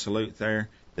was an absolute there.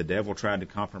 The devil tried to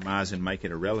compromise and make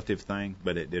it a relative thing,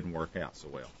 but it didn't work out so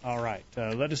well. All right.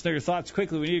 Let us know your thoughts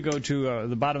quickly. We need to go to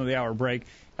the bottom of the hour break.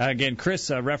 Again,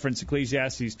 Chris referenced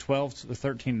Ecclesiastes 12,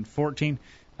 13, and 14.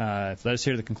 Let us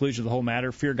hear the conclusion of the whole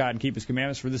matter. Fear God and keep his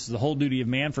commandments, for this is the whole duty of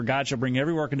man. For God shall bring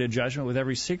every work into judgment with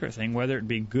every secret thing, whether it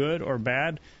be good or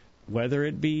bad, whether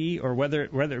it be good or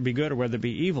whether it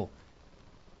be evil.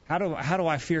 How do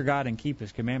I fear God and keep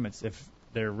his commandments if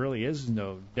there really is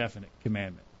no definite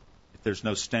commandment? There's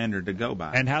no standard to go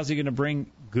by. And how's he going to bring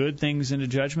good things into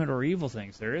judgment or evil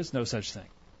things? There is no such thing.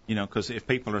 Because if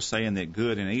people are saying that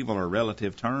good and evil are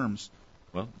relative terms,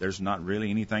 well, there's not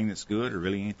really anything that's good or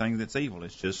really anything that's evil.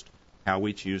 It's just how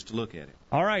we choose to look at it.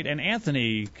 All right, and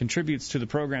Anthony contributes to the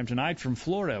program tonight from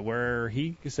Florida, where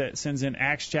he sends in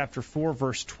Acts chapter 4,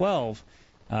 verse 12.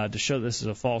 to show this is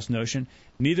a false notion.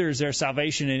 Neither is there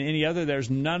salvation in any other. There's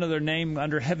none other name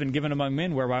under heaven given among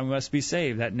men whereby we must be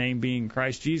saved. That name being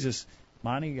Christ Jesus.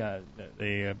 Monty,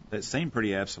 that seemed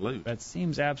pretty absolute. That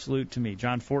seems absolute to me.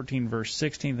 John 14, verse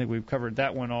 16. I think we've covered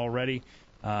that one already.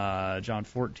 John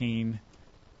 14,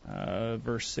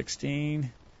 verse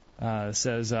 16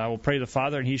 says, "I will pray the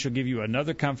Father, and He shall give you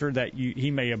another Comforter, that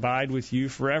He may abide with you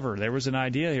forever." There was an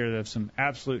idea here of some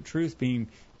absolute truth being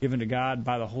given to God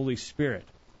by the Holy Spirit.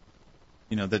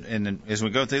 You know, and then as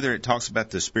we go through there, it talks about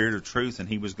the Spirit of truth, and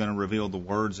He was going to reveal the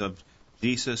words of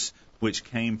Jesus, which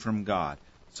came from God.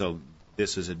 So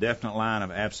this is a definite line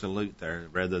of absolute there,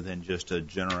 rather than just a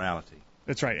generality.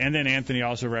 That's right. And then Anthony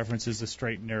also references the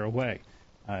straight and narrow way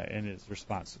in his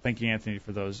response. So thank you, Anthony,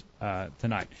 for those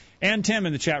tonight. And Tim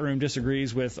in the chat room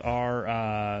disagrees with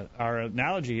our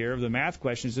analogy here of the math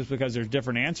questions. Just because there's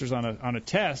different answers on a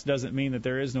test doesn't mean that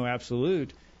there is no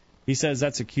absolute. He says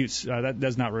that's a cute, that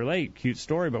does not relate, cute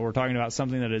story, but we're talking about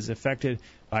something that is affected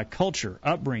by culture,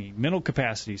 upbringing, mental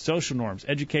capacity, social norms,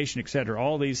 education, etc.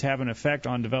 All these have an effect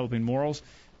on developing morals.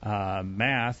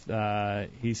 Math,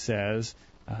 he says,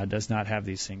 does not have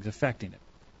these things affecting it.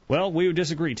 Well, we would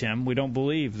disagree, Tim. We don't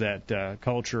believe that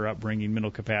culture, upbringing,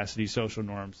 mental capacity, social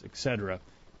norms, etc.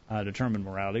 Determine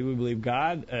morality. We believe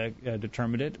God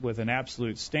determined it with an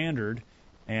absolute standard,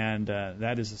 and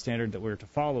that is the standard that we're to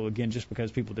follow. Again, just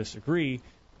because people disagree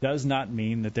does not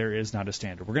mean that there is not a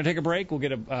standard. We're going to take a break. We'll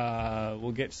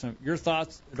get some your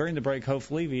thoughts during the break,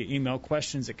 hopefully, via email,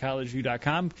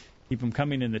 questions@collegeview.com. Keep them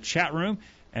coming in the chat room,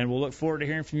 and we'll look forward to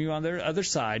hearing from you on the other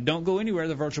side. Don't go anywhere.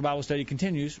 The virtual Bible study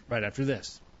continues right after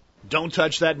this. Don't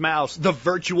touch that mouse. The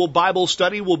virtual Bible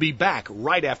study will be back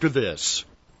right after this.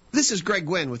 This is Greg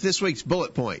Gwynn with this week's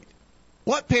Bullet Point.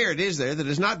 What parent is there that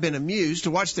has not been amused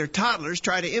to watch their toddlers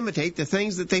try to imitate the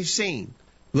things that they've seen?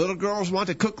 Little girls want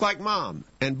to cook like mom,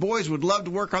 and boys would love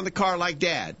to work on the car like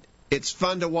dad. It's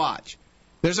fun to watch.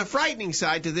 There's a frightening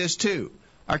side to this, too.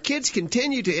 Our kids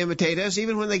continue to imitate us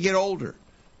even when they get older.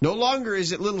 No longer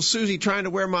is it little Susie trying to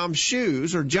wear mom's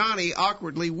shoes or Johnny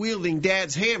awkwardly wielding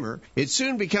dad's hammer. It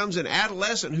soon becomes an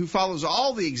adolescent who follows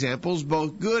all the examples,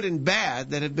 both good and bad,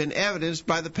 that have been evidenced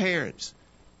by the parents.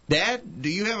 Dad, do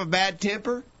you have a bad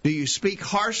temper? Do you speak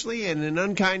harshly and in an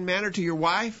unkind manner to your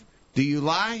wife? Do you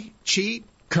lie, cheat,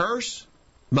 curse?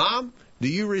 Mom, do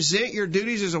you resent your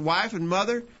duties as a wife and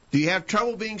mother? Do you have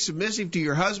trouble being submissive to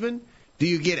your husband? Do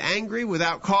you get angry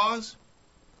without cause?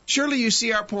 Surely you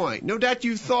see our point. No doubt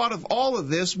you've thought of all of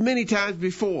this many times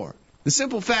before. The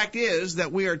simple fact is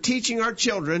that we are teaching our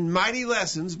children mighty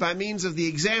lessons by means of the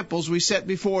examples we set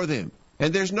before them.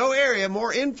 And there's no area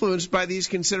more influenced by these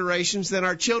considerations than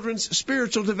our children's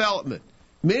spiritual development.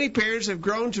 Many parents have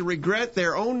grown to regret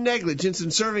their own negligence in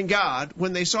serving God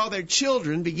when they saw their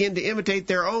children begin to imitate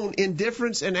their own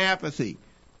indifference and apathy.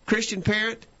 Christian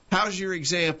parent, how's your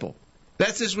example?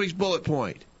 That's this week's bullet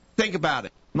point. Think about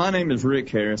it. My name is Rick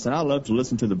Harris, and I love to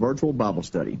listen to the virtual Bible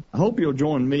study. I hope you'll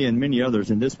join me and many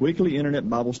others in this weekly Internet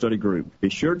Bible study group. Be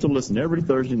sure to listen every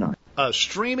Thursday night. A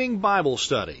streaming Bible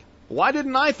study. Why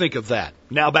didn't I think of that?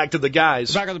 Now back to the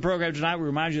guys. Back on the program tonight, we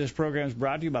remind you this program is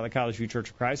brought to you by the College View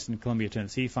Church of Christ in Columbia,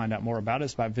 Tennessee. Find out more about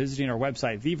us by visiting our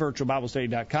website,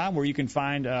 thevirtualbiblestudy.com, where you can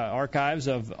find archives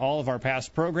of all of our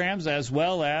past programs, as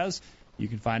well as you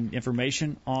can find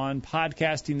information on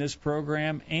podcasting this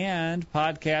program and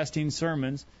podcasting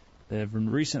sermons that have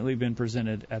recently been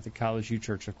presented at the College View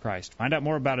Church of Christ. Find out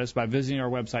more about us by visiting our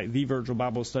website,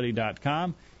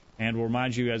 thevirtualbiblestudy.com. And we'll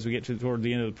remind you as we get toward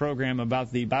the end of the program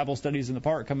about the Bible studies in the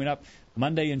park coming up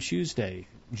Monday and Tuesday,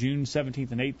 June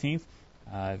 17th and 18th.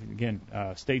 Again,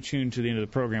 stay tuned to the end of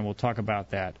the program. We'll talk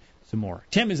about that some more.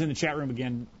 Tim is in the chat room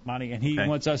again, Monty, and he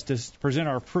wants us to present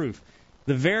our proof.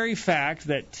 The very fact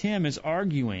that Tim is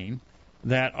arguing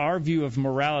that our view of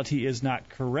morality is not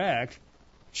correct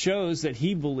shows that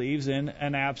he believes in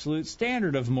an absolute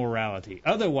standard of morality.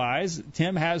 Otherwise,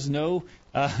 Tim has no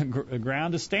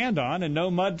ground to stand on and no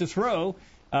mud to throw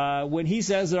when he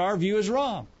says that our view is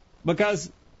wrong, because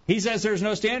he says there's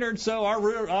no standard, so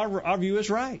our view is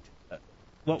right.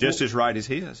 Just as right as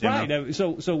his. Right.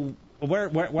 So where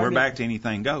we're back to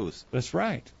anything goes. That's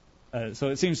right. So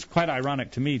it seems quite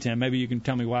ironic to me, Tim. Maybe you can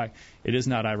tell me why it is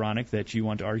not ironic that you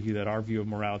want to argue that our view of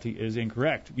morality is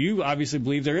incorrect. You obviously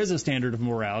believe there is a standard of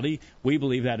morality. We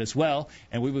believe that as well,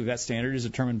 and we believe that standard is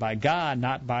determined by God,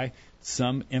 not by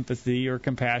some empathy or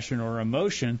compassion or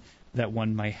emotion that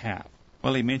one may have.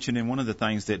 Well, he mentioned in one of the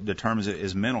things that determines it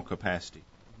is mental capacity.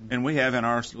 And we have in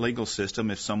our legal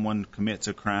system, if someone commits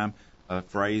a crime, a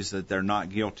phrase that they're not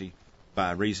guilty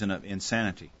by reason of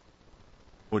insanity.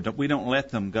 We don't let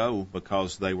them go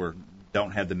because they were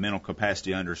don't have the mental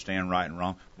capacity to understand right and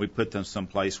wrong. We put them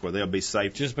someplace where they'll be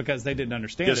safe. Just because they didn't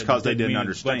understand just because they didn't what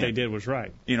understand. they did was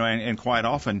right. And quite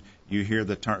often you hear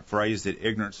the phrase that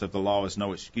ignorance of the law is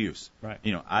no excuse. Right.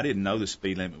 I didn't know the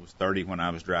speed limit was 30 when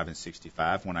I was driving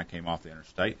 65 when I came off the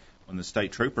interstate. When the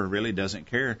state trooper really doesn't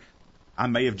care, I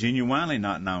may have genuinely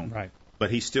not known. Right. But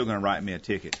he's still going to write me a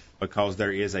ticket because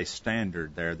there is a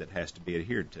standard there that has to be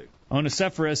adhered to.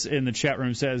 Onesiphorus in the chat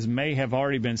room says, may have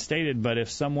already been stated, but if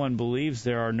someone believes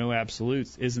there are no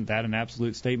absolutes, isn't that an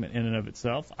absolute statement in and of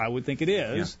itself? I would think it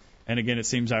is. Yeah. And again, it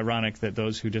seems ironic that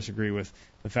those who disagree with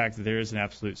the fact that there is an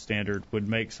absolute standard would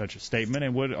make such a statement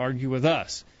and would argue with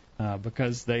us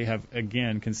because they have,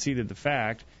 again, conceded the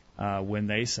fact when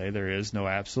they say there is no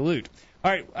absolute. All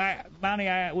right, Bonnie,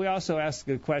 we also asked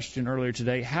a question earlier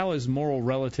today. How is moral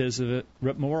relativism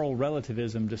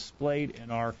displayed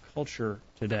in our culture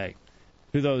today?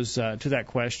 To that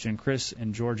question, Chris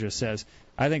in Georgia says,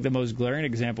 I think the most glaring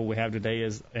example we have today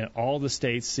is in all the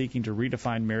states seeking to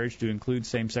redefine marriage to include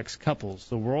same-sex couples.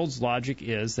 The world's logic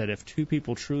is that if two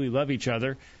people truly love each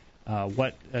other,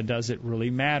 what does it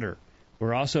really matter?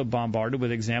 We're also bombarded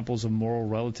with examples of moral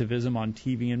relativism on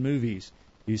TV and movies.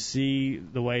 You see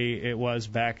the way it was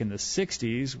back in the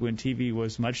 60s when TV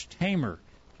was much tamer.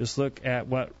 Just look at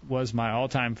what was my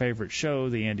all-time favorite show,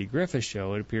 The Andy Griffith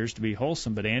Show. It appears to be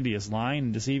wholesome, but Andy is lying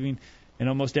and deceiving in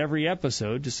almost every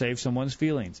episode to save someone's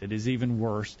feelings. It is even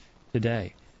worse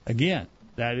today. Again,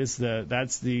 that's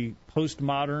the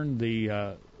postmodern,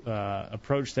 the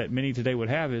approach that many today would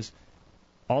have is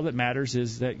all that matters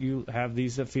is that you have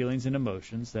these feelings and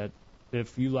emotions, that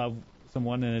if you love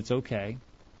someone, then it's okay.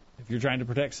 If you're trying to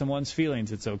protect someone's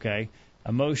feelings, it's okay.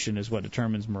 Emotion is what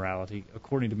determines morality,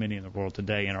 according to many in the world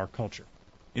today in our culture.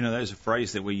 There's a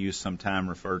phrase that we use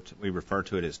sometimes, we refer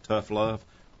to it as tough love.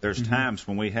 There's times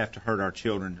when we have to hurt our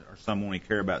children or someone we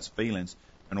care about's feelings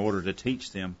in order to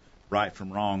teach them right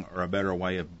from wrong or a better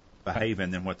way of behaving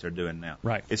than what they're doing now.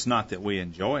 Right. It's not that we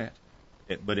enjoy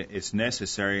it, but it's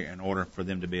necessary in order for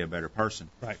them to be a better person.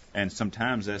 Right. And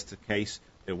sometimes that's the case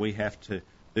that we have to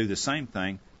do the same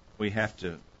thing. We have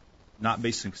to not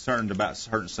be concerned about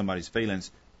hurting somebody's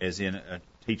feelings as in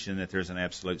teaching that there's an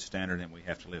absolute standard and we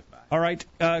have to live by. All right.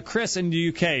 Chris in the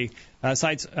UK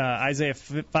cites Isaiah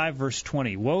 5, verse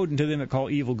 20. Woe unto them that call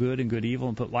evil good and good evil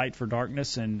and put light for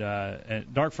darkness and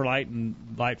dark for light and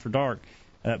light for dark,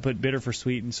 put bitter for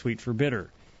sweet and sweet for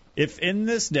bitter. If in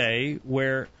this day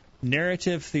where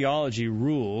narrative theology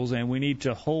rules and we need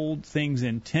to hold things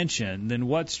in tension, then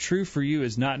what's true for you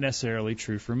is not necessarily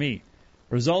true for me.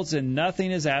 Results in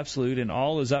nothing is absolute and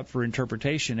all is up for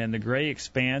interpretation, and the gray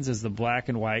expands as the black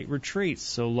and white retreats.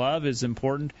 So love is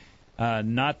important,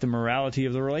 not the morality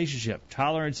of the relationship.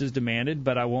 Tolerance is demanded,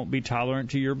 but I won't be tolerant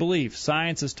to your belief.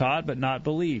 Science is taught, but not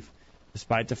belief,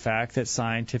 despite the fact that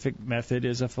scientific method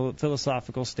is a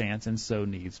philosophical stance and so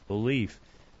needs belief.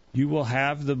 You will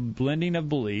have the blending of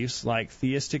beliefs like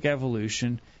theistic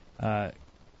evolution,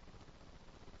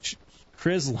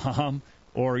 Chrislam,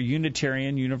 or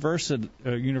Unitarian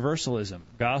Universalism.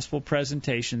 Gospel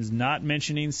presentations not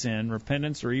mentioning sin,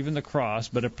 repentance, or even the cross,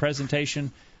 but a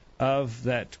presentation of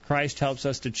that Christ helps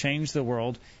us to change the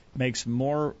world, makes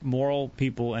more moral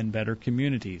people and better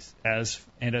communities. As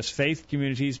faith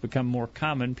communities become more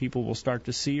common, people will start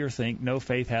to see or think no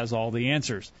faith has all the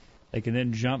answers. They can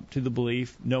then jump to the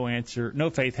belief no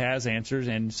faith has answers,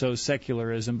 and so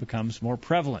secularism becomes more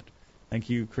prevalent. Thank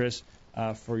you, Chris,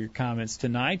 for your comments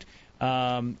tonight.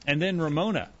 And then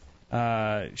Ramona,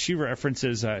 she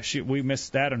references, we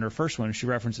missed that on her first one. She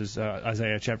references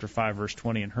Isaiah chapter 5, verse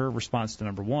 20 in her response to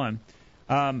number 1.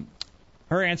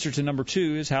 Her answer to number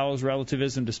 2 is how is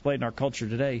relativism displayed in our culture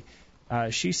today?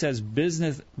 She says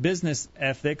business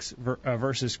ethics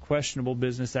versus questionable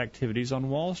business activities on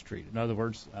Wall Street. In other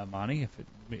words, Monty,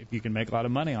 if you can make a lot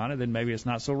of money on it, then maybe it's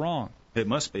not so wrong. It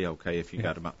must be okay if you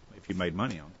if you made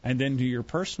money on it. And then to your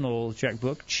personal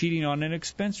checkbook, cheating on an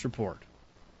expense report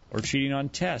or cheating on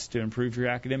tests to improve your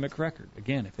academic record.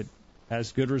 Again, if it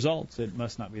has good results, it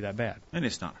must not be that bad. And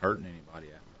it's not hurting anybody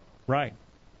after all. Right.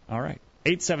 All right.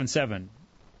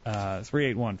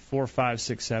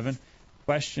 877-381-4567.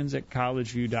 Questions at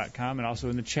collegeview.com, and also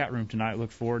in the chat room tonight. Look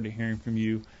forward to hearing from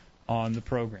you on the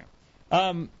program.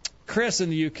 Chris in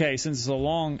the UK sends us a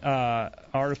long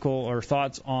article or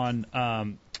thoughts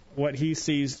on what he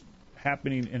sees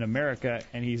happening in America,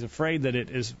 and he's afraid that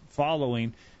it is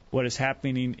following what is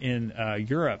happening in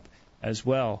Europe as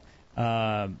well.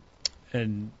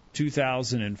 In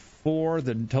 2004,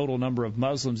 the total number of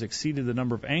Muslims exceeded the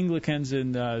number of Anglicans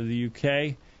in the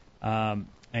UK,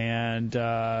 and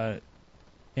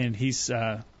he's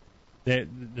The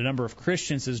number of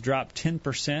Christians has dropped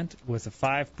 10%, with a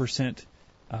 5%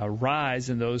 rise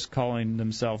in those calling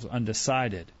themselves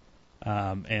undecided.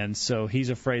 And so he's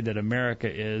afraid that America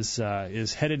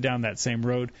is headed down that same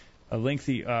road. A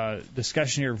lengthy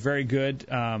discussion here, very good,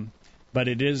 but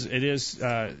it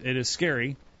is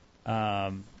scary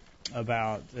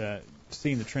about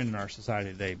seeing the trend in our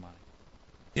society today, Mike.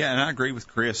 Yeah, and I agree with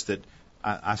Chris that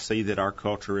I see that our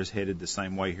culture is headed the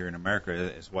same way here in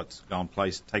America as what's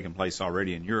taken place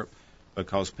already in Europe,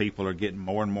 because people are getting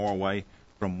more and more away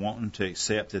from wanting to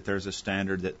accept that there's a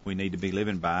standard that we need to be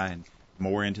living by, and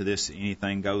more into this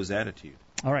anything goes attitude.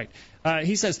 All right.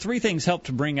 He says 3 things helped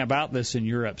to bring about this in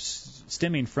Europe,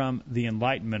 stemming from the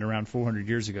Enlightenment around 400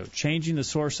 years ago, changing the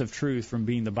source of truth from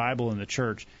being the Bible and the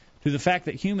church to the fact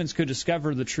that humans could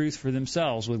discover the truth for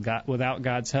themselves without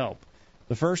God's help.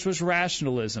 The first was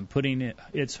rationalism, putting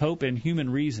its hope in human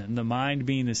reason, the mind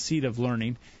being the seat of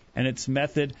learning, and its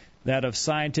method that of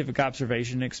scientific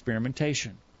observation and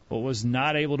experimentation. What was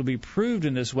not able to be proved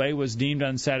in this way was deemed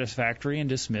unsatisfactory and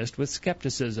dismissed with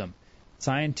skepticism.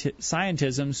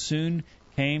 Scientism soon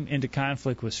came into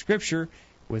conflict with Scripture,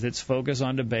 with its focus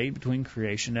on debate between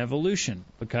creation and evolution.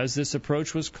 Because this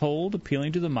approach was cold,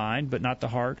 appealing to the mind but not the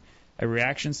heart, a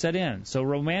reaction set in. So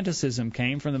Romanticism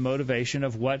came from the motivation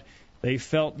of what they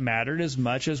felt mattered as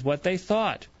much as what they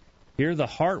thought. Here the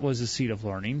heart was the seat of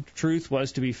learning. Truth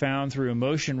was to be found through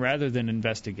emotion rather than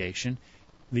investigation.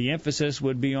 The emphasis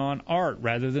would be on art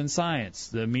rather than science.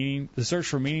 The search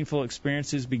for meaningful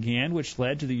experiences began, which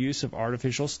led to the use of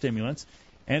artificial stimulants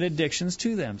and addictions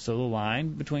to them. So the line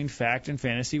between fact and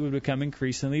fantasy would become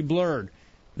increasingly blurred.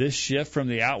 This shift from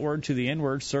the outward to the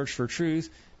inward search for truth,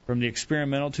 from the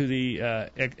experimental to the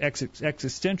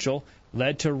existential,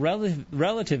 led to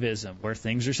relativism, where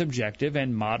things are subjective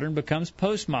and modern becomes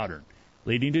postmodern,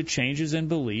 leading to changes in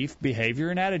belief, behavior,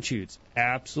 and attitudes.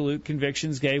 Absolute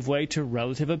convictions gave way to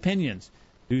relative opinions.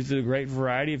 Due to the great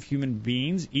variety of human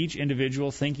beings, each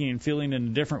individual thinking and feeling in a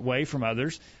different way from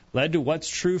others, led to what's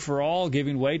true for all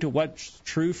giving way to what's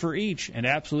true for each, and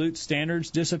absolute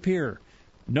standards disappear.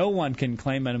 No one can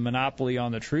claim a monopoly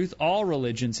on the truth. All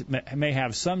religions may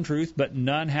have some truth, but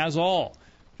none has all.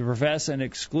 To profess an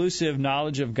exclusive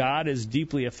knowledge of God is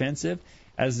deeply offensive,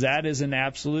 as that is an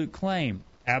absolute claim.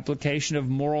 Application of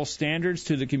moral standards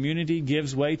to the community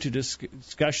gives way to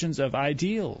discussions of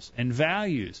ideals and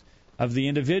values of the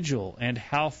individual and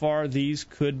how far these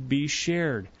could be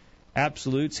shared.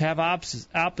 Absolutes have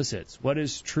opposites. What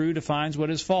is true defines what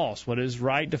is false. What is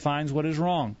right defines what is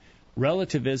wrong.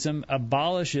 Relativism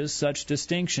abolishes such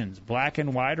distinctions. Black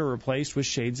and white are replaced with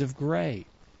shades of gray.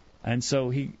 And so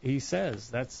he says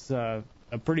that's a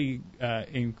pretty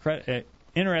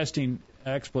interesting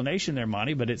explanation there,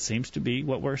 Monty, but it seems to be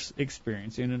what we're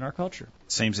experiencing in our culture.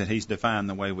 It seems that he's defined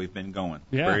the way we've been going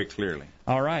very clearly.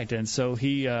 All right, and so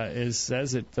he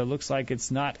says it looks like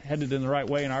it's not headed in the right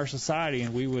way in our society,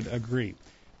 and we would agree.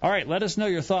 All right, let us know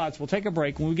your thoughts. We'll take a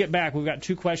break. When we get back, we've got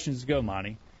 2 questions to go,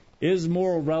 Monty. Is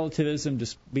moral relativism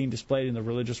being displayed in the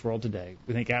religious world today?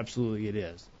 We think absolutely it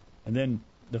is. And then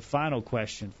the final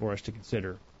question for us to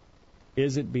consider,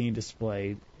 is it being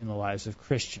displayed in the lives of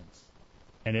Christians?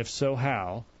 And if so,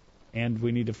 how? And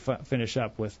we need to finish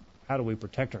up with how do we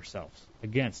protect ourselves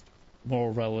against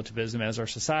moral relativism as our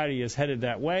society is headed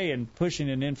that way, and pushing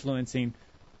and influencing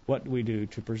what we do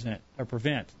to prevent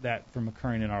that from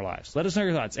occurring in our lives. Let us know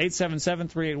your thoughts.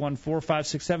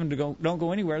 877-381-4567. Don't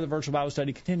go anywhere. The virtual Bible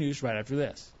study continues right after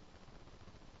this.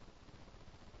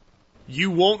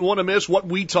 You won't want to miss what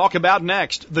we talk about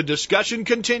next. The discussion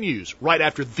continues right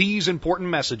after these important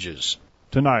messages.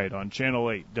 Tonight on Channel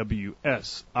 8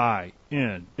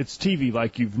 WSIN, it's TV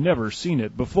like you've never seen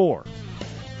it before.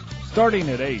 Starting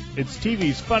at 8, it's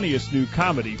TV's funniest new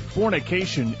comedy,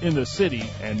 Fornication in the City,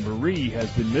 and Marie has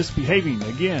been misbehaving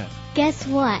again. Guess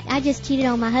what? I just cheated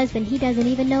on my husband. He doesn't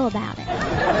even know about it.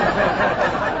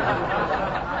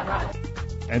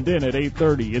 And then at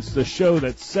 8:30, it's the show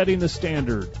that's setting the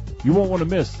standard. You won't want to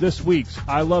miss this week's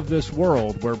I Love This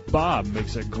World, where Bob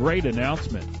makes a great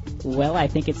announcement. Well, I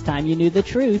think it's time you knew the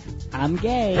truth. I'm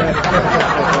gay.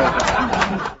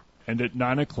 And at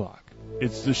 9 o'clock,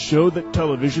 it's the show that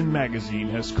Television Magazine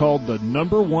has called the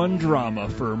 #1 drama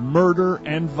for murder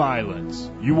and violence.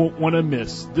 You won't want to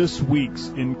miss this week's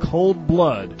In Cold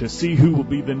Blood to see who will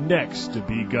be the next to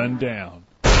be gunned down.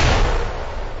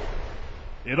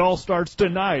 It all starts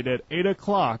tonight at 8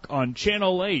 o'clock on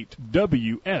Channel 8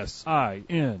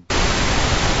 WSIN.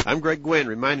 I'm Greg Gwynn,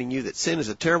 reminding you that sin is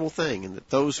a terrible thing and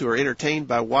that those who are entertained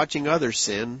by watching others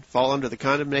sin fall under the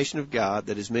condemnation of God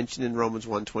that is mentioned in Romans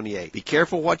 1:28. Be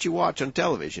careful what you watch on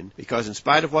television, because in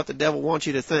spite of what the devil wants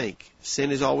you to think,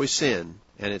 sin is always sin,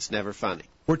 and it's never funny.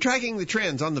 We're tracking the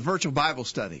trends on the virtual Bible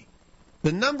study.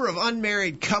 The number of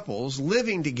unmarried couples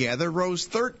living together rose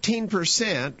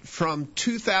 13% from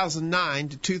 2009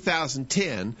 to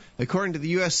 2010, according to the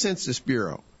U.S. Census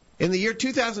Bureau. In the year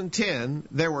 2010,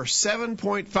 there were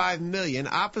 7.5 million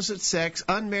opposite-sex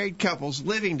unmarried couples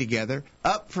living together,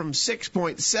 up from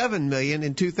 6.7 million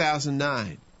in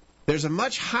 2009. There's a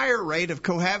much higher rate of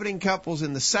cohabiting couples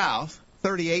in the South,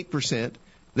 38%,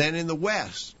 than in the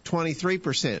West,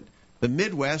 23%, the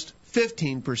Midwest,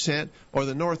 15%, or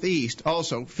the Northeast,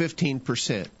 also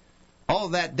 15%. All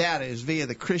of that data is via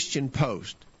the Christian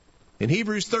Post. In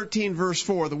Hebrews 13, verse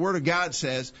 4, the Word of God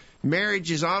says, marriage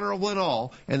is honorable in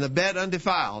all, and the bed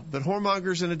undefiled, but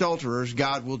whoremongers and adulterers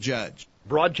God will judge.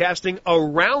 Broadcasting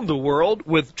around the world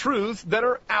with truths that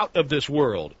are out of this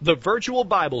world. The Virtual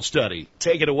Bible Study.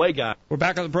 Take it away, guys. We're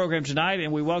back on the program tonight,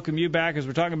 and we welcome you back as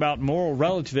we're talking about moral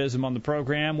relativism on the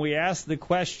program. We asked the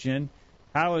question,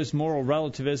 how is moral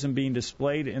relativism being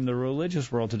displayed in the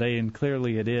religious world today? And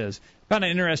clearly it is. Found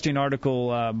an interesting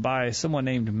article by someone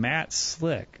named Matt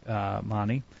Slick,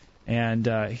 Monty. And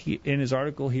in his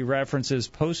article, he references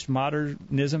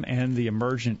postmodernism and the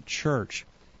emergent church.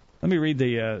 Let me read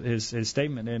his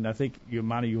statement, and I think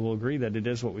Monty, you will agree that it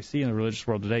is what we see in the religious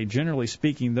world today. Generally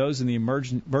speaking, those in the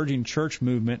emerging church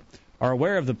movement are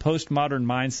aware of the postmodern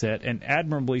mindset and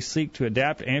admirably seek to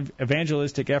adapt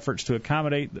evangelistic efforts to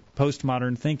accommodate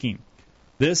postmodern thinking.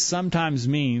 This sometimes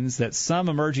means that some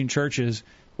emerging churches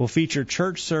will feature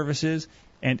church services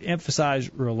and emphasize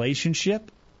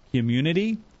relationship,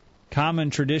 community,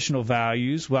 common traditional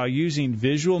values while using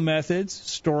visual methods,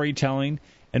 storytelling,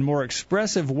 and more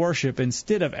expressive worship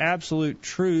instead of absolute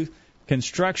truth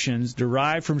constructions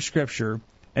derived from Scripture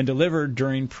and delivered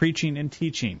during preaching and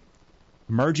teaching.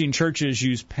 Emerging churches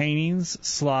use paintings,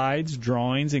 slides,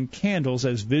 drawings, and candles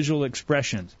as visual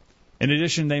expressions. In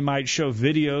addition, they might show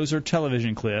videos or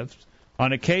television clips.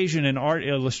 On occasion, an art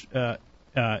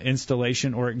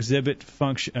installation or exhibit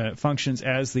functions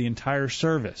as the entire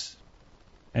service.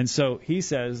 And so he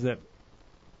says that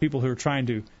people who are trying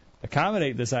to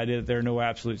accommodate this idea that there are no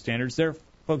absolute standards, they're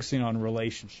focusing on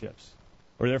relationships,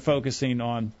 or they're focusing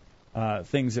on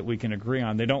things that we can agree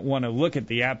on. They don't want to look at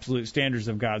the absolute standards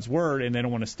of God's Word, and they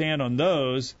don't want to stand on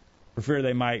those for fear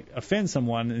they might offend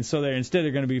someone. And so they're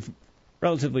going to be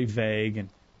relatively vague and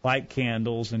light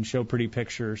candles and show pretty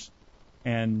pictures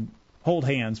and hold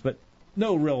hands, but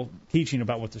no real teaching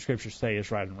about what the Scriptures say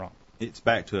is right and wrong. It's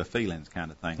back to a feelings kind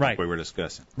of thing, right, like we were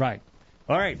discussing. Right.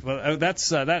 All right. Well, that's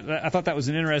that. I thought that was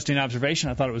an interesting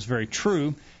observation. I thought it was very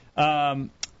true.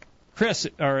 Chris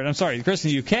in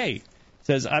the UK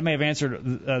says, I may have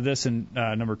answered this in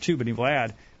number 2, but he will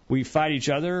add, we fight each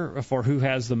other for who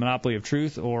has the monopoly of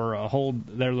truth or hold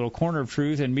their little corner of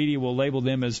truth, and media will label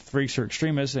them as freaks or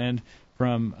extremists and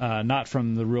from not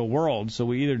from the real world. So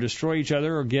we either destroy each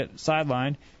other or get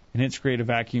sidelined, and hence create a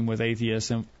vacuum with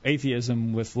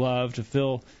atheism with love to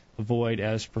fill the void,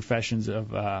 as professions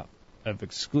of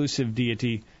exclusive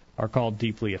deity are called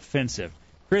deeply offensive.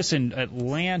 Chris in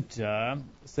Atlanta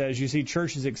says, you see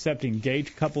churches accept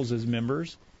engaged couples as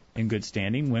members in good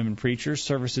standing, women preachers,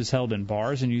 services held in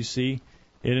bars, and you see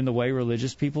it in the way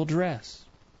religious people dress.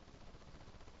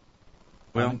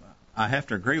 Well, I have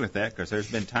to agree with that, because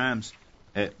there's been times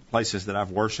at places that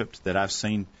I've worshiped that I've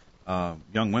seen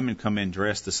young women come in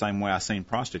dressed the same way I seen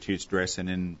prostitutes dressing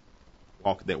and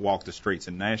walk the streets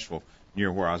in Nashville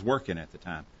near where I was working at the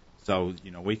time. So,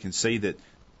 we can see that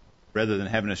rather than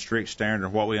having a strict standard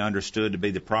of what we understood to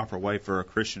be the proper way for a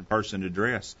Christian person to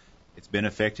dress, it's been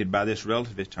affected by this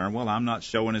relativist term. Well, I'm not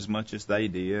showing as much as they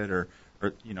did, or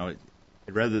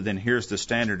rather than here's the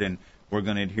standard and we're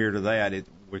going to adhere to that,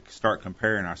 we start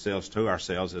comparing ourselves to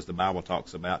ourselves, as the Bible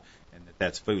talks about, and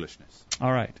that's foolishness.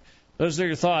 All right. Those are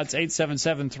your thoughts.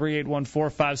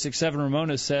 877-381-4567.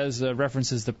 Ramona says,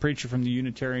 references the preacher from the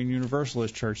Unitarian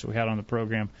Universalist Church that we had on the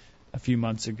program a few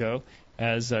months ago,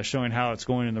 as showing how it's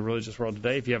going in the religious world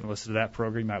today. If you haven't listened to that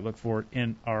program, you might look for it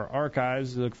in our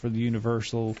archives. Look for the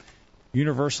Universalist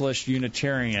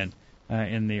Unitarian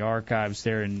in the archives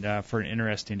there, and for an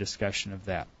interesting discussion of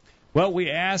that. Well,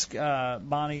 we ask,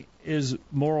 Bonnie, is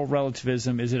moral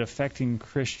relativism, is it affecting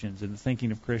Christians and the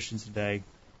thinking of Christians today?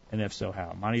 And if so,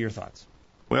 how? Monty, your thoughts?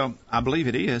 Well, I believe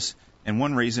it is, and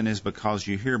one reason is because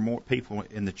you hear more people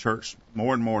in the church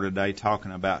more and more today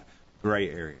talking about gray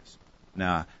areas.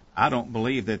 Now, I don't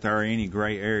believe that there are any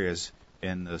gray areas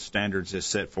in the standards as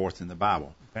set forth in the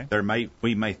Bible. Okay.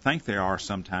 We may think there are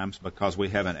sometimes because we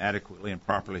haven't adequately and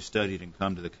properly studied and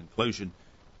come to the conclusion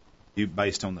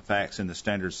based on the facts and the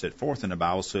standards set forth in the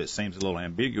Bible, so it seems a little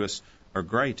ambiguous or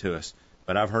gray to us.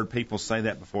 But I've heard people say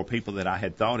that before, people that I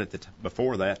had thought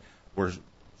before that were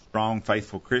strong,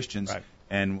 faithful Christians, right.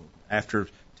 And after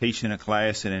teaching a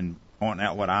class and then pointing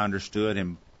out what I understood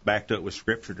and backed up with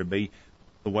Scripture to be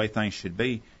the way things should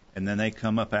be, and then they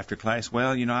come up after class,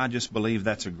 well, I just believe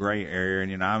that's a gray area,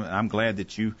 and I'm glad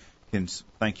that you can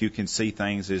see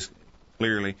things as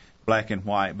clearly black and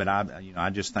white, but I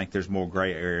just think there's more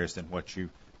gray areas than what you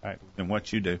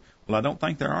do. Well, I don't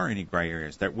think there are any gray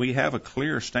areas. That we have a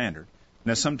clear standard.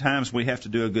 Now, sometimes we have to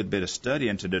do a good bit of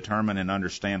studying to determine and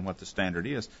understand what the standard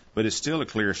is, but it's still a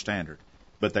clear standard.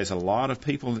 But there's a lot of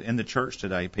people in the church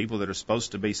today, people that are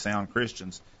supposed to be sound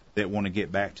Christians, that want to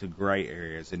get back to gray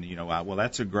areas. And, well,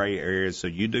 that's a gray area, so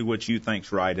you do what you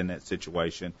think's right in that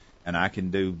situation, and I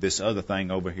can do this other thing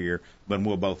over here, but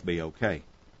we'll both be okay.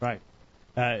 Right.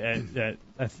 It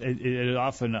is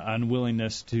often an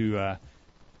unwillingness to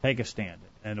take a stand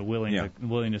and a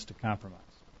willingness to compromise.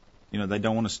 They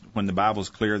don't want to, when the Bible's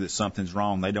clear that something's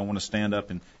wrong, they don't want to stand up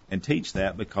and teach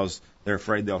that because they're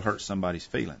afraid they'll hurt somebody's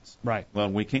feelings. Right. Well,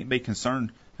 we can't be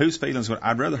concerned. Whose feelings?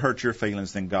 I'd rather hurt your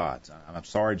feelings than God's. I'm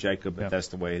sorry, Jacob, but that's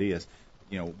the way it is.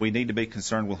 We need to be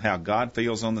concerned with how God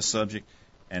feels on the subject,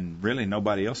 and really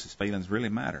nobody else's feelings really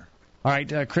matter. All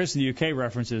right, Chris in the UK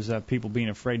references people being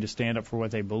afraid to stand up for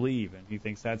what they believe, and he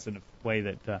thinks that's in a way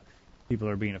that people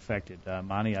are being affected.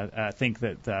 Monty, I think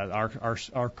that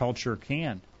our culture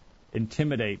can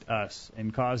intimidate us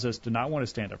and cause us to not want to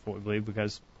stand up for what we believe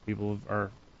because people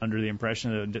are under the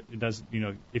impression that it doesn't.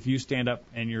 If you stand up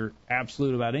and you're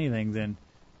absolute about anything, then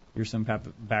you're some type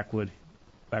of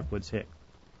backwoods hick.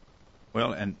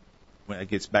 Well, and it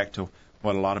gets back to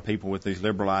what a lot of people with these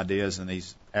liberal ideas and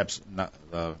these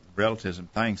relativism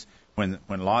things, when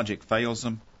logic fails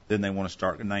them, then they want to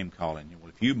start name calling. Well,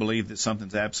 if you believe that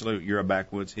something's absolute, you're a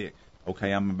backwoods hick.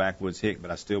 Okay, I'm a backwoods hick, but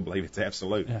I still believe it's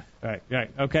absolute. Yeah,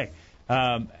 right. Okay.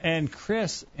 And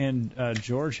Chris in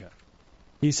Georgia,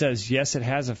 he says, yes, it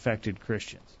has affected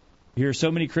Christians. You hear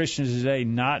so many Christians today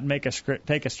not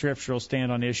take a scriptural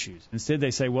stand on issues. Instead,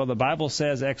 they say, well, the Bible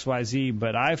says X, Y, Z,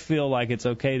 but I feel like it's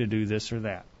okay to do this or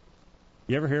that.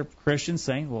 You ever hear Christians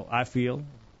saying, well, I feel,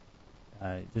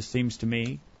 this seems to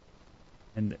me.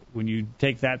 And when you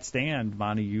take that stand,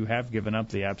 Monty, you have given up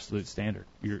the absolute standard.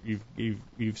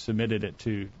 You've submitted it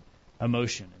to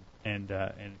emotion and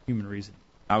human reason.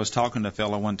 I was talking to a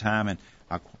fellow one time, and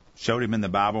I showed him in the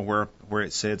Bible where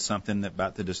it said something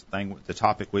about the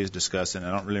topic we was discussing.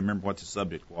 I don't really remember what the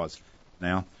subject was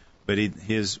now, but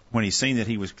when he seen that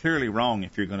he was clearly wrong,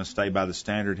 if you're going to stay by the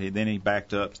standard, then he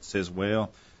backed up and says,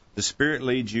 well, the Spirit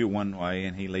leads you one way,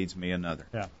 and He leads me another.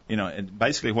 Yeah. And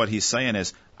basically what he's saying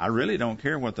is, I really don't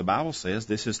care what the Bible says.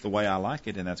 This is the way I like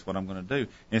it, and that's what I'm going to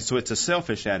do. And so it's a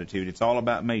selfish attitude. It's all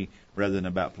about me rather than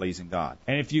about pleasing God.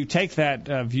 And if you take that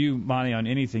view, Monty, on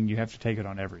anything, you have to take it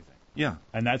on everything. Yeah.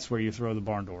 And that's where you throw the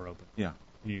barn door open. Yeah.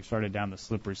 You started down the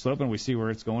slippery slope, and we see where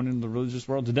it's going in the religious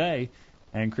world today.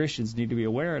 And Christians need to be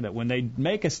aware that when they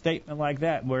make a statement like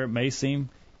that, where it may seem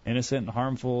innocent and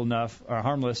harmful enough or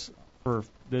harmless for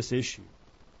this issue,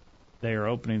 they are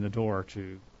opening the door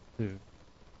to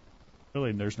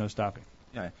really, there's no stopping.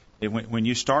 Yeah. When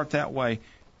you start that way,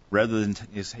 rather than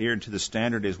adhering to the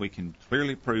standard as we can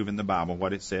clearly prove in the Bible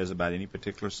what it says about any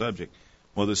particular subject,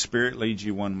 well, the Spirit leads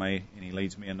you one way and He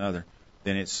leads me another,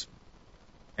 then it's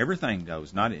everything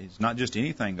goes. It's not just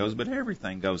anything goes, but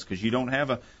everything goes, because you don't have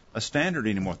a standard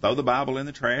anymore. Throw the Bible in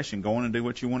the trash and go on and do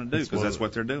what you want to do, because that's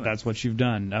what they're doing. That's what you've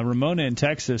done. Now, Ramona in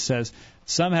Texas says,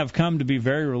 some have come to be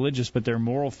very religious, but their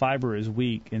moral fiber is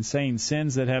weak, and saying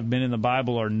sins that have been in the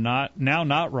Bible are not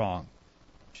wrong.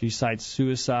 She cites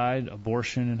suicide,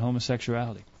 abortion, and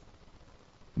homosexuality.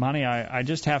 Monty, I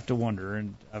just have to wonder,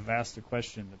 and I've asked the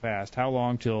question in the past, how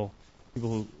long till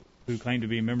people who claim to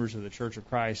be members of the Church of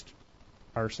Christ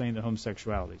are saying that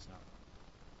homosexuality is not?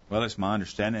 Well, it's my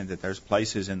understanding that there's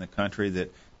places in the country that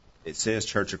it says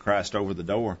Church of Christ over the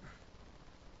door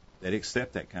that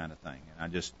accept that kind of thing.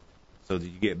 And so that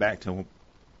you get back to,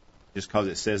 just because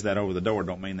it says that over the door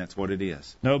don't mean that's what it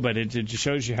is. No, but it just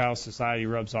shows you how society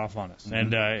rubs off on us.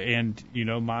 Mm-hmm.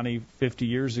 And Monty, 50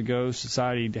 years ago,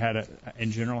 society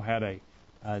in general had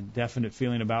a definite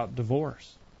feeling about divorce.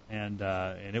 And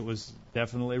it was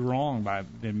definitely wrong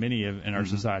in many in our mm-hmm.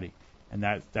 society. And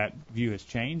that view has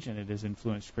changed, and it has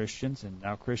influenced Christians. And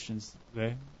now Christians,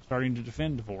 they're starting to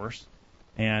defend divorce,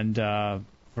 and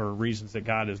for reasons that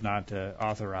God has not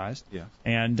authorized. Yeah.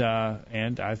 And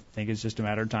I think it's just a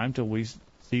matter of time till we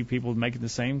see people making the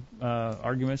same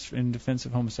arguments in defense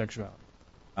of homosexuality.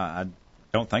 I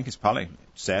don't think it's probably,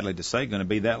 sadly to say, going to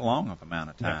be that long of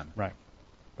amount of time. Yeah,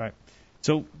 right.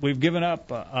 So we've given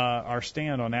up our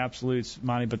stand on absolutes,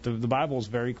 Monty, but the Bible is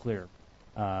very clear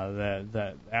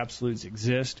that absolutes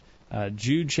exist.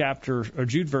 Jude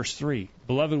verse 3.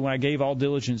 Beloved, when I gave all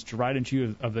diligence to write unto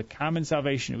you of the common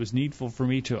salvation, it was needful for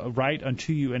me to write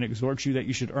unto you and exhort you that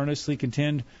you should earnestly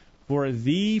contend for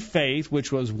the faith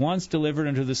which was once delivered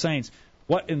unto the saints.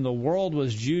 What in the world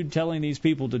was Jude telling these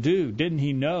people to do? Didn't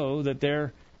he know that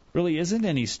there really isn't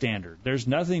any standard? There's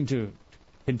nothing to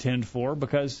contend for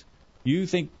because you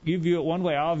view it one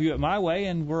way, I'll view it my way,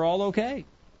 and we're all okay.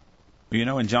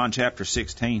 Well, in John chapter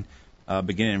 16,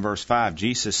 beginning in verse 5,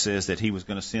 Jesus says that he was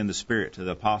going to send the Spirit to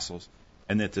the apostles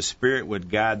and that the Spirit would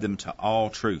guide them to all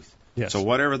truth. Yes. So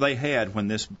whatever they had when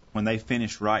they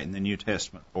finished writing the New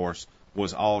Testament for us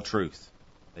was all truth.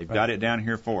 They've got it down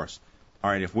here for us. All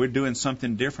right, if we're doing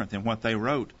something different than what they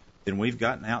wrote, then we've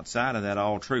gotten outside of that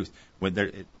all truth.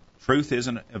 Truth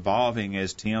isn't evolving,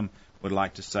 as Tim would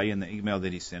like to say in the email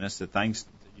that he sent us, that things,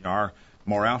 our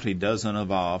morality doesn't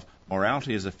evolve.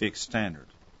 Morality is a fixed standard.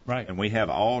 Right. And we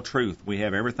have all truth. We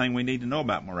have everything we need to know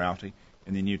about morality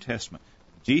in the New Testament.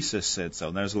 Jesus said so.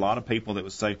 And there's a lot of people that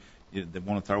would say, that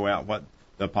want to throw out what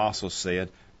the apostles said,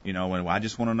 and I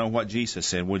just want to know what Jesus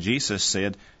said. Well, Jesus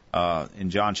said in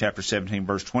John chapter 17,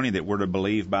 verse 20, that we're to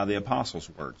believe by the apostles'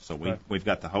 word. So we've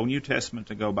got the whole New Testament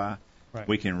to go by. Right.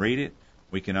 We can read it,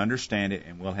 we can understand it,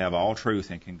 and we'll have all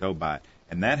truth and can go by it.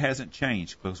 And that hasn't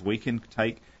changed because we can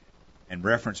take and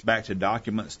reference back to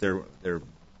documents, they're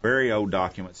very old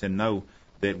documents, and know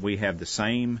that we have the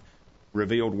same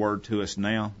revealed word to us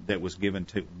now that was given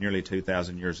nearly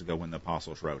 2,000 years ago when the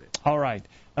apostles wrote it. All right.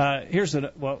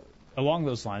 Along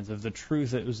those lines of the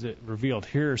truth that was revealed,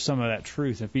 here are some of that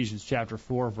truth. Ephesians chapter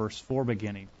 4, verse 4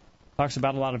 beginning. Talks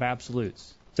about a lot of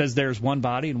absolutes. It says there's one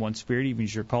body and one spirit, even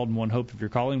as you're called in one hope of your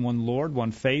calling, one Lord,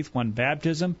 one faith, one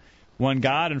baptism, one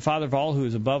God and Father of all, who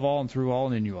is above all and through all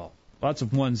and in you all. Lots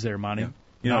of ones there, Monty.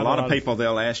 Yeah. A lot of people,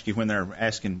 they'll ask you when they're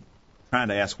trying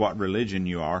to ask what religion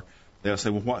you are, they'll say,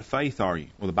 well, what faith are you?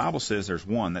 Well, the Bible says there's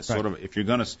one. That's sort of, if you're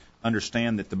going to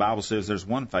understand that the Bible says there's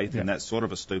one faith, then that's sort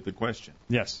of a stupid question.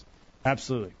 Yes,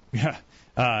 absolutely. Yeah,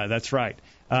 that's right.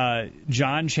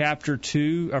 John chapter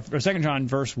 2, or 2 John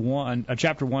verse 1,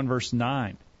 chapter 1, verse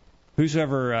 9.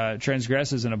 Whosoever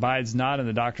transgresses and abides not in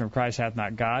the doctrine of Christ hath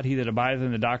not God. He that abideth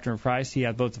in the doctrine of Christ, he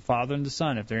hath both the Father and the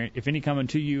Son. If any come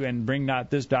unto you and bring not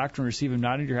this doctrine, receive him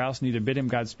not into your house, neither bid him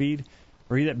Godspeed.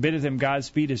 For he that biddeth him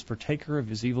Godspeed is partaker of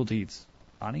his evil deeds.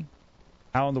 Bonnie,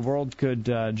 how in the world could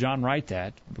John write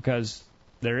that? Because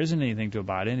there isn't anything to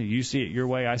abide in. You see it your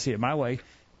way, I see it my way.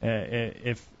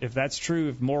 If that's true,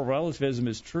 if moral relativism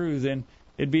is true, then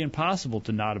it'd be impossible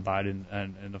to not abide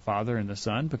in the Father and the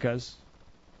Son, because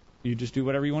you just do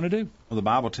whatever you want to do. Well, the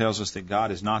Bible tells us that God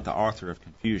is not the author of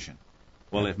confusion.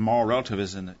 Well, if moral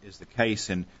relativism is the case,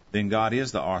 then God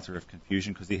is the author of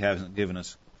confusion because he hasn't given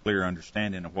us clear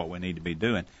understanding of what we need to be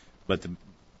doing. But the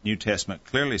New Testament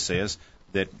clearly says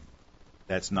that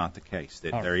that's not the case,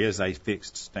 that there is a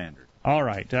fixed standard. All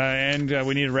right, and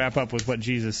we need to wrap up with what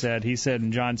Jesus said. He said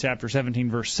in John chapter 17,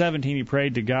 verse 17, he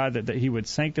prayed to God that he would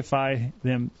sanctify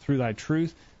them through thy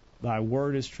truth. Thy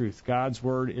word is truth. God's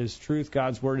word is truth.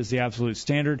 God's word is the absolute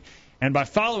standard. And by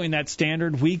following that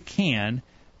standard, we can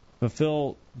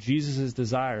fulfill Jesus'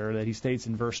 desire that he states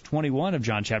in verse 21 of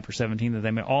John chapter 17, that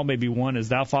they all may be one as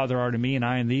thou, Father, art in me, and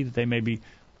I in thee, that they may be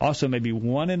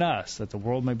one in us, that the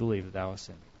world may believe that thou hast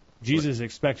sent me. Jesus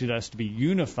expected us to be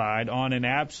unified on an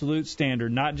absolute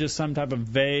standard, not just some type of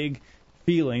vague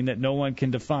feeling that no one can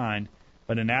define,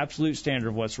 but an absolute standard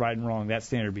of what's right and wrong, that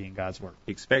standard being God's word.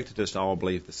 He expected us to all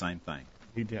believe the same thing.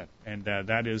 He did, and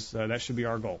that should be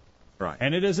our goal. Right.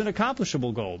 And it is an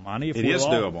accomplishable goal, Monty. It is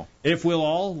doable. If we'll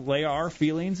all lay our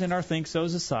feelings and our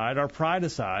think-sos aside, our pride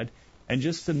aside, and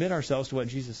just submit ourselves to what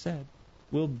Jesus said,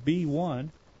 we'll be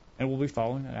one, and we'll be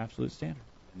following an absolute standard.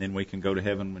 And then we can go to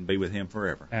heaven and be with him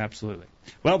forever. Absolutely.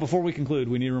 Well, before we conclude,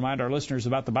 we need to remind our listeners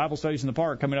about the Bible studies in the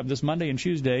park coming up this Monday and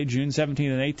Tuesday, June 17th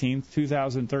and 18th,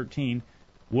 2013.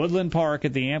 Woodland Park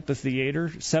at the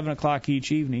amphitheater, 7 o'clock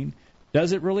each evening.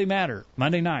 Does it really matter?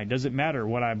 Monday night, does it matter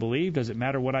what I believe? Does it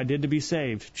matter what I did to be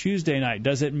saved? Tuesday night,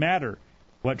 does it matter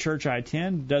what church I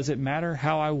attend? Does it matter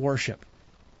how I worship?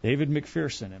 David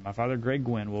McPherson and my father Greg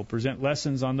Gwynn will present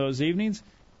lessons on those evenings.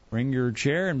 Bring your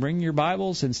chair and bring your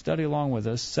Bibles and study along with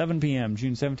us. 7 p.m.,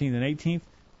 June 17th and 18th,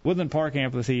 Woodland Park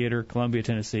Amphitheater, Columbia,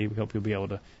 Tennessee. We hope you'll be able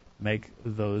to make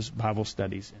those Bible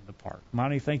studies in the park.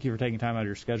 Monty, thank you for taking time out of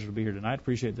your schedule to be here tonight.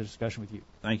 Appreciate the discussion with you.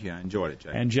 Thank you. I enjoyed it,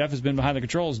 Jeff. And Jeff has been behind the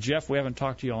controls. Jeff, we haven't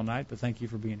talked to you all night, but thank you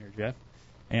for being here, Jeff.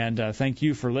 And thank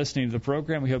you for listening to the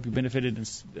program. We hope you benefited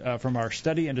from our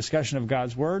study and discussion of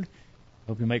God's Word.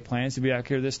 Hope you make plans to be back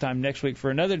here this time next week for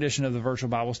another edition of the Virtual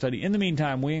Bible Study. In the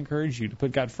meantime, we encourage you to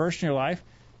put God first in your life,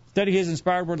 study His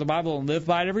inspired Word of the Bible, and live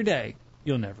by it every day.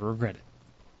 You'll never regret it.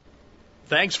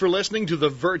 Thanks for listening to the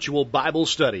Virtual Bible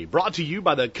Study, brought to you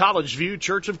by the College View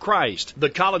Church of Christ. The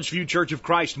College View Church of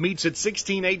Christ meets at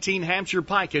 1618 Hampshire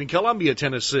Pike in Columbia,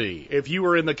 Tennessee. If you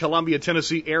are in the Columbia,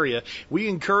 Tennessee area, we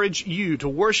encourage you to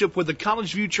worship with the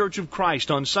College View Church of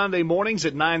Christ on Sunday mornings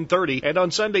at 9:30 and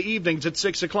on Sunday evenings at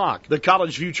 6 o'clock. The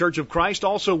College View Church of Christ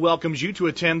also welcomes you to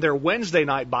attend their Wednesday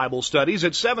night Bible studies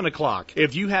at 7 o'clock.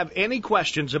 If you have any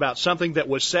questions about something that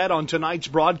was said on tonight's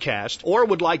broadcast or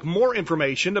would like more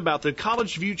information about the College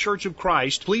View Church of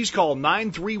Christ, please call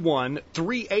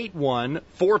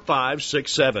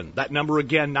 931-381-4567. That number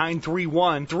again,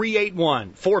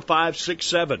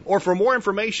 931-381-4567. Or for more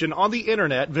information on the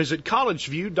internet, visit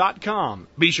collegeview.com.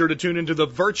 Be sure to tune into the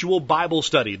Virtual Bible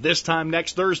Study this time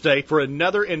next Thursday for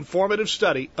another informative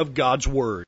study of God's Word.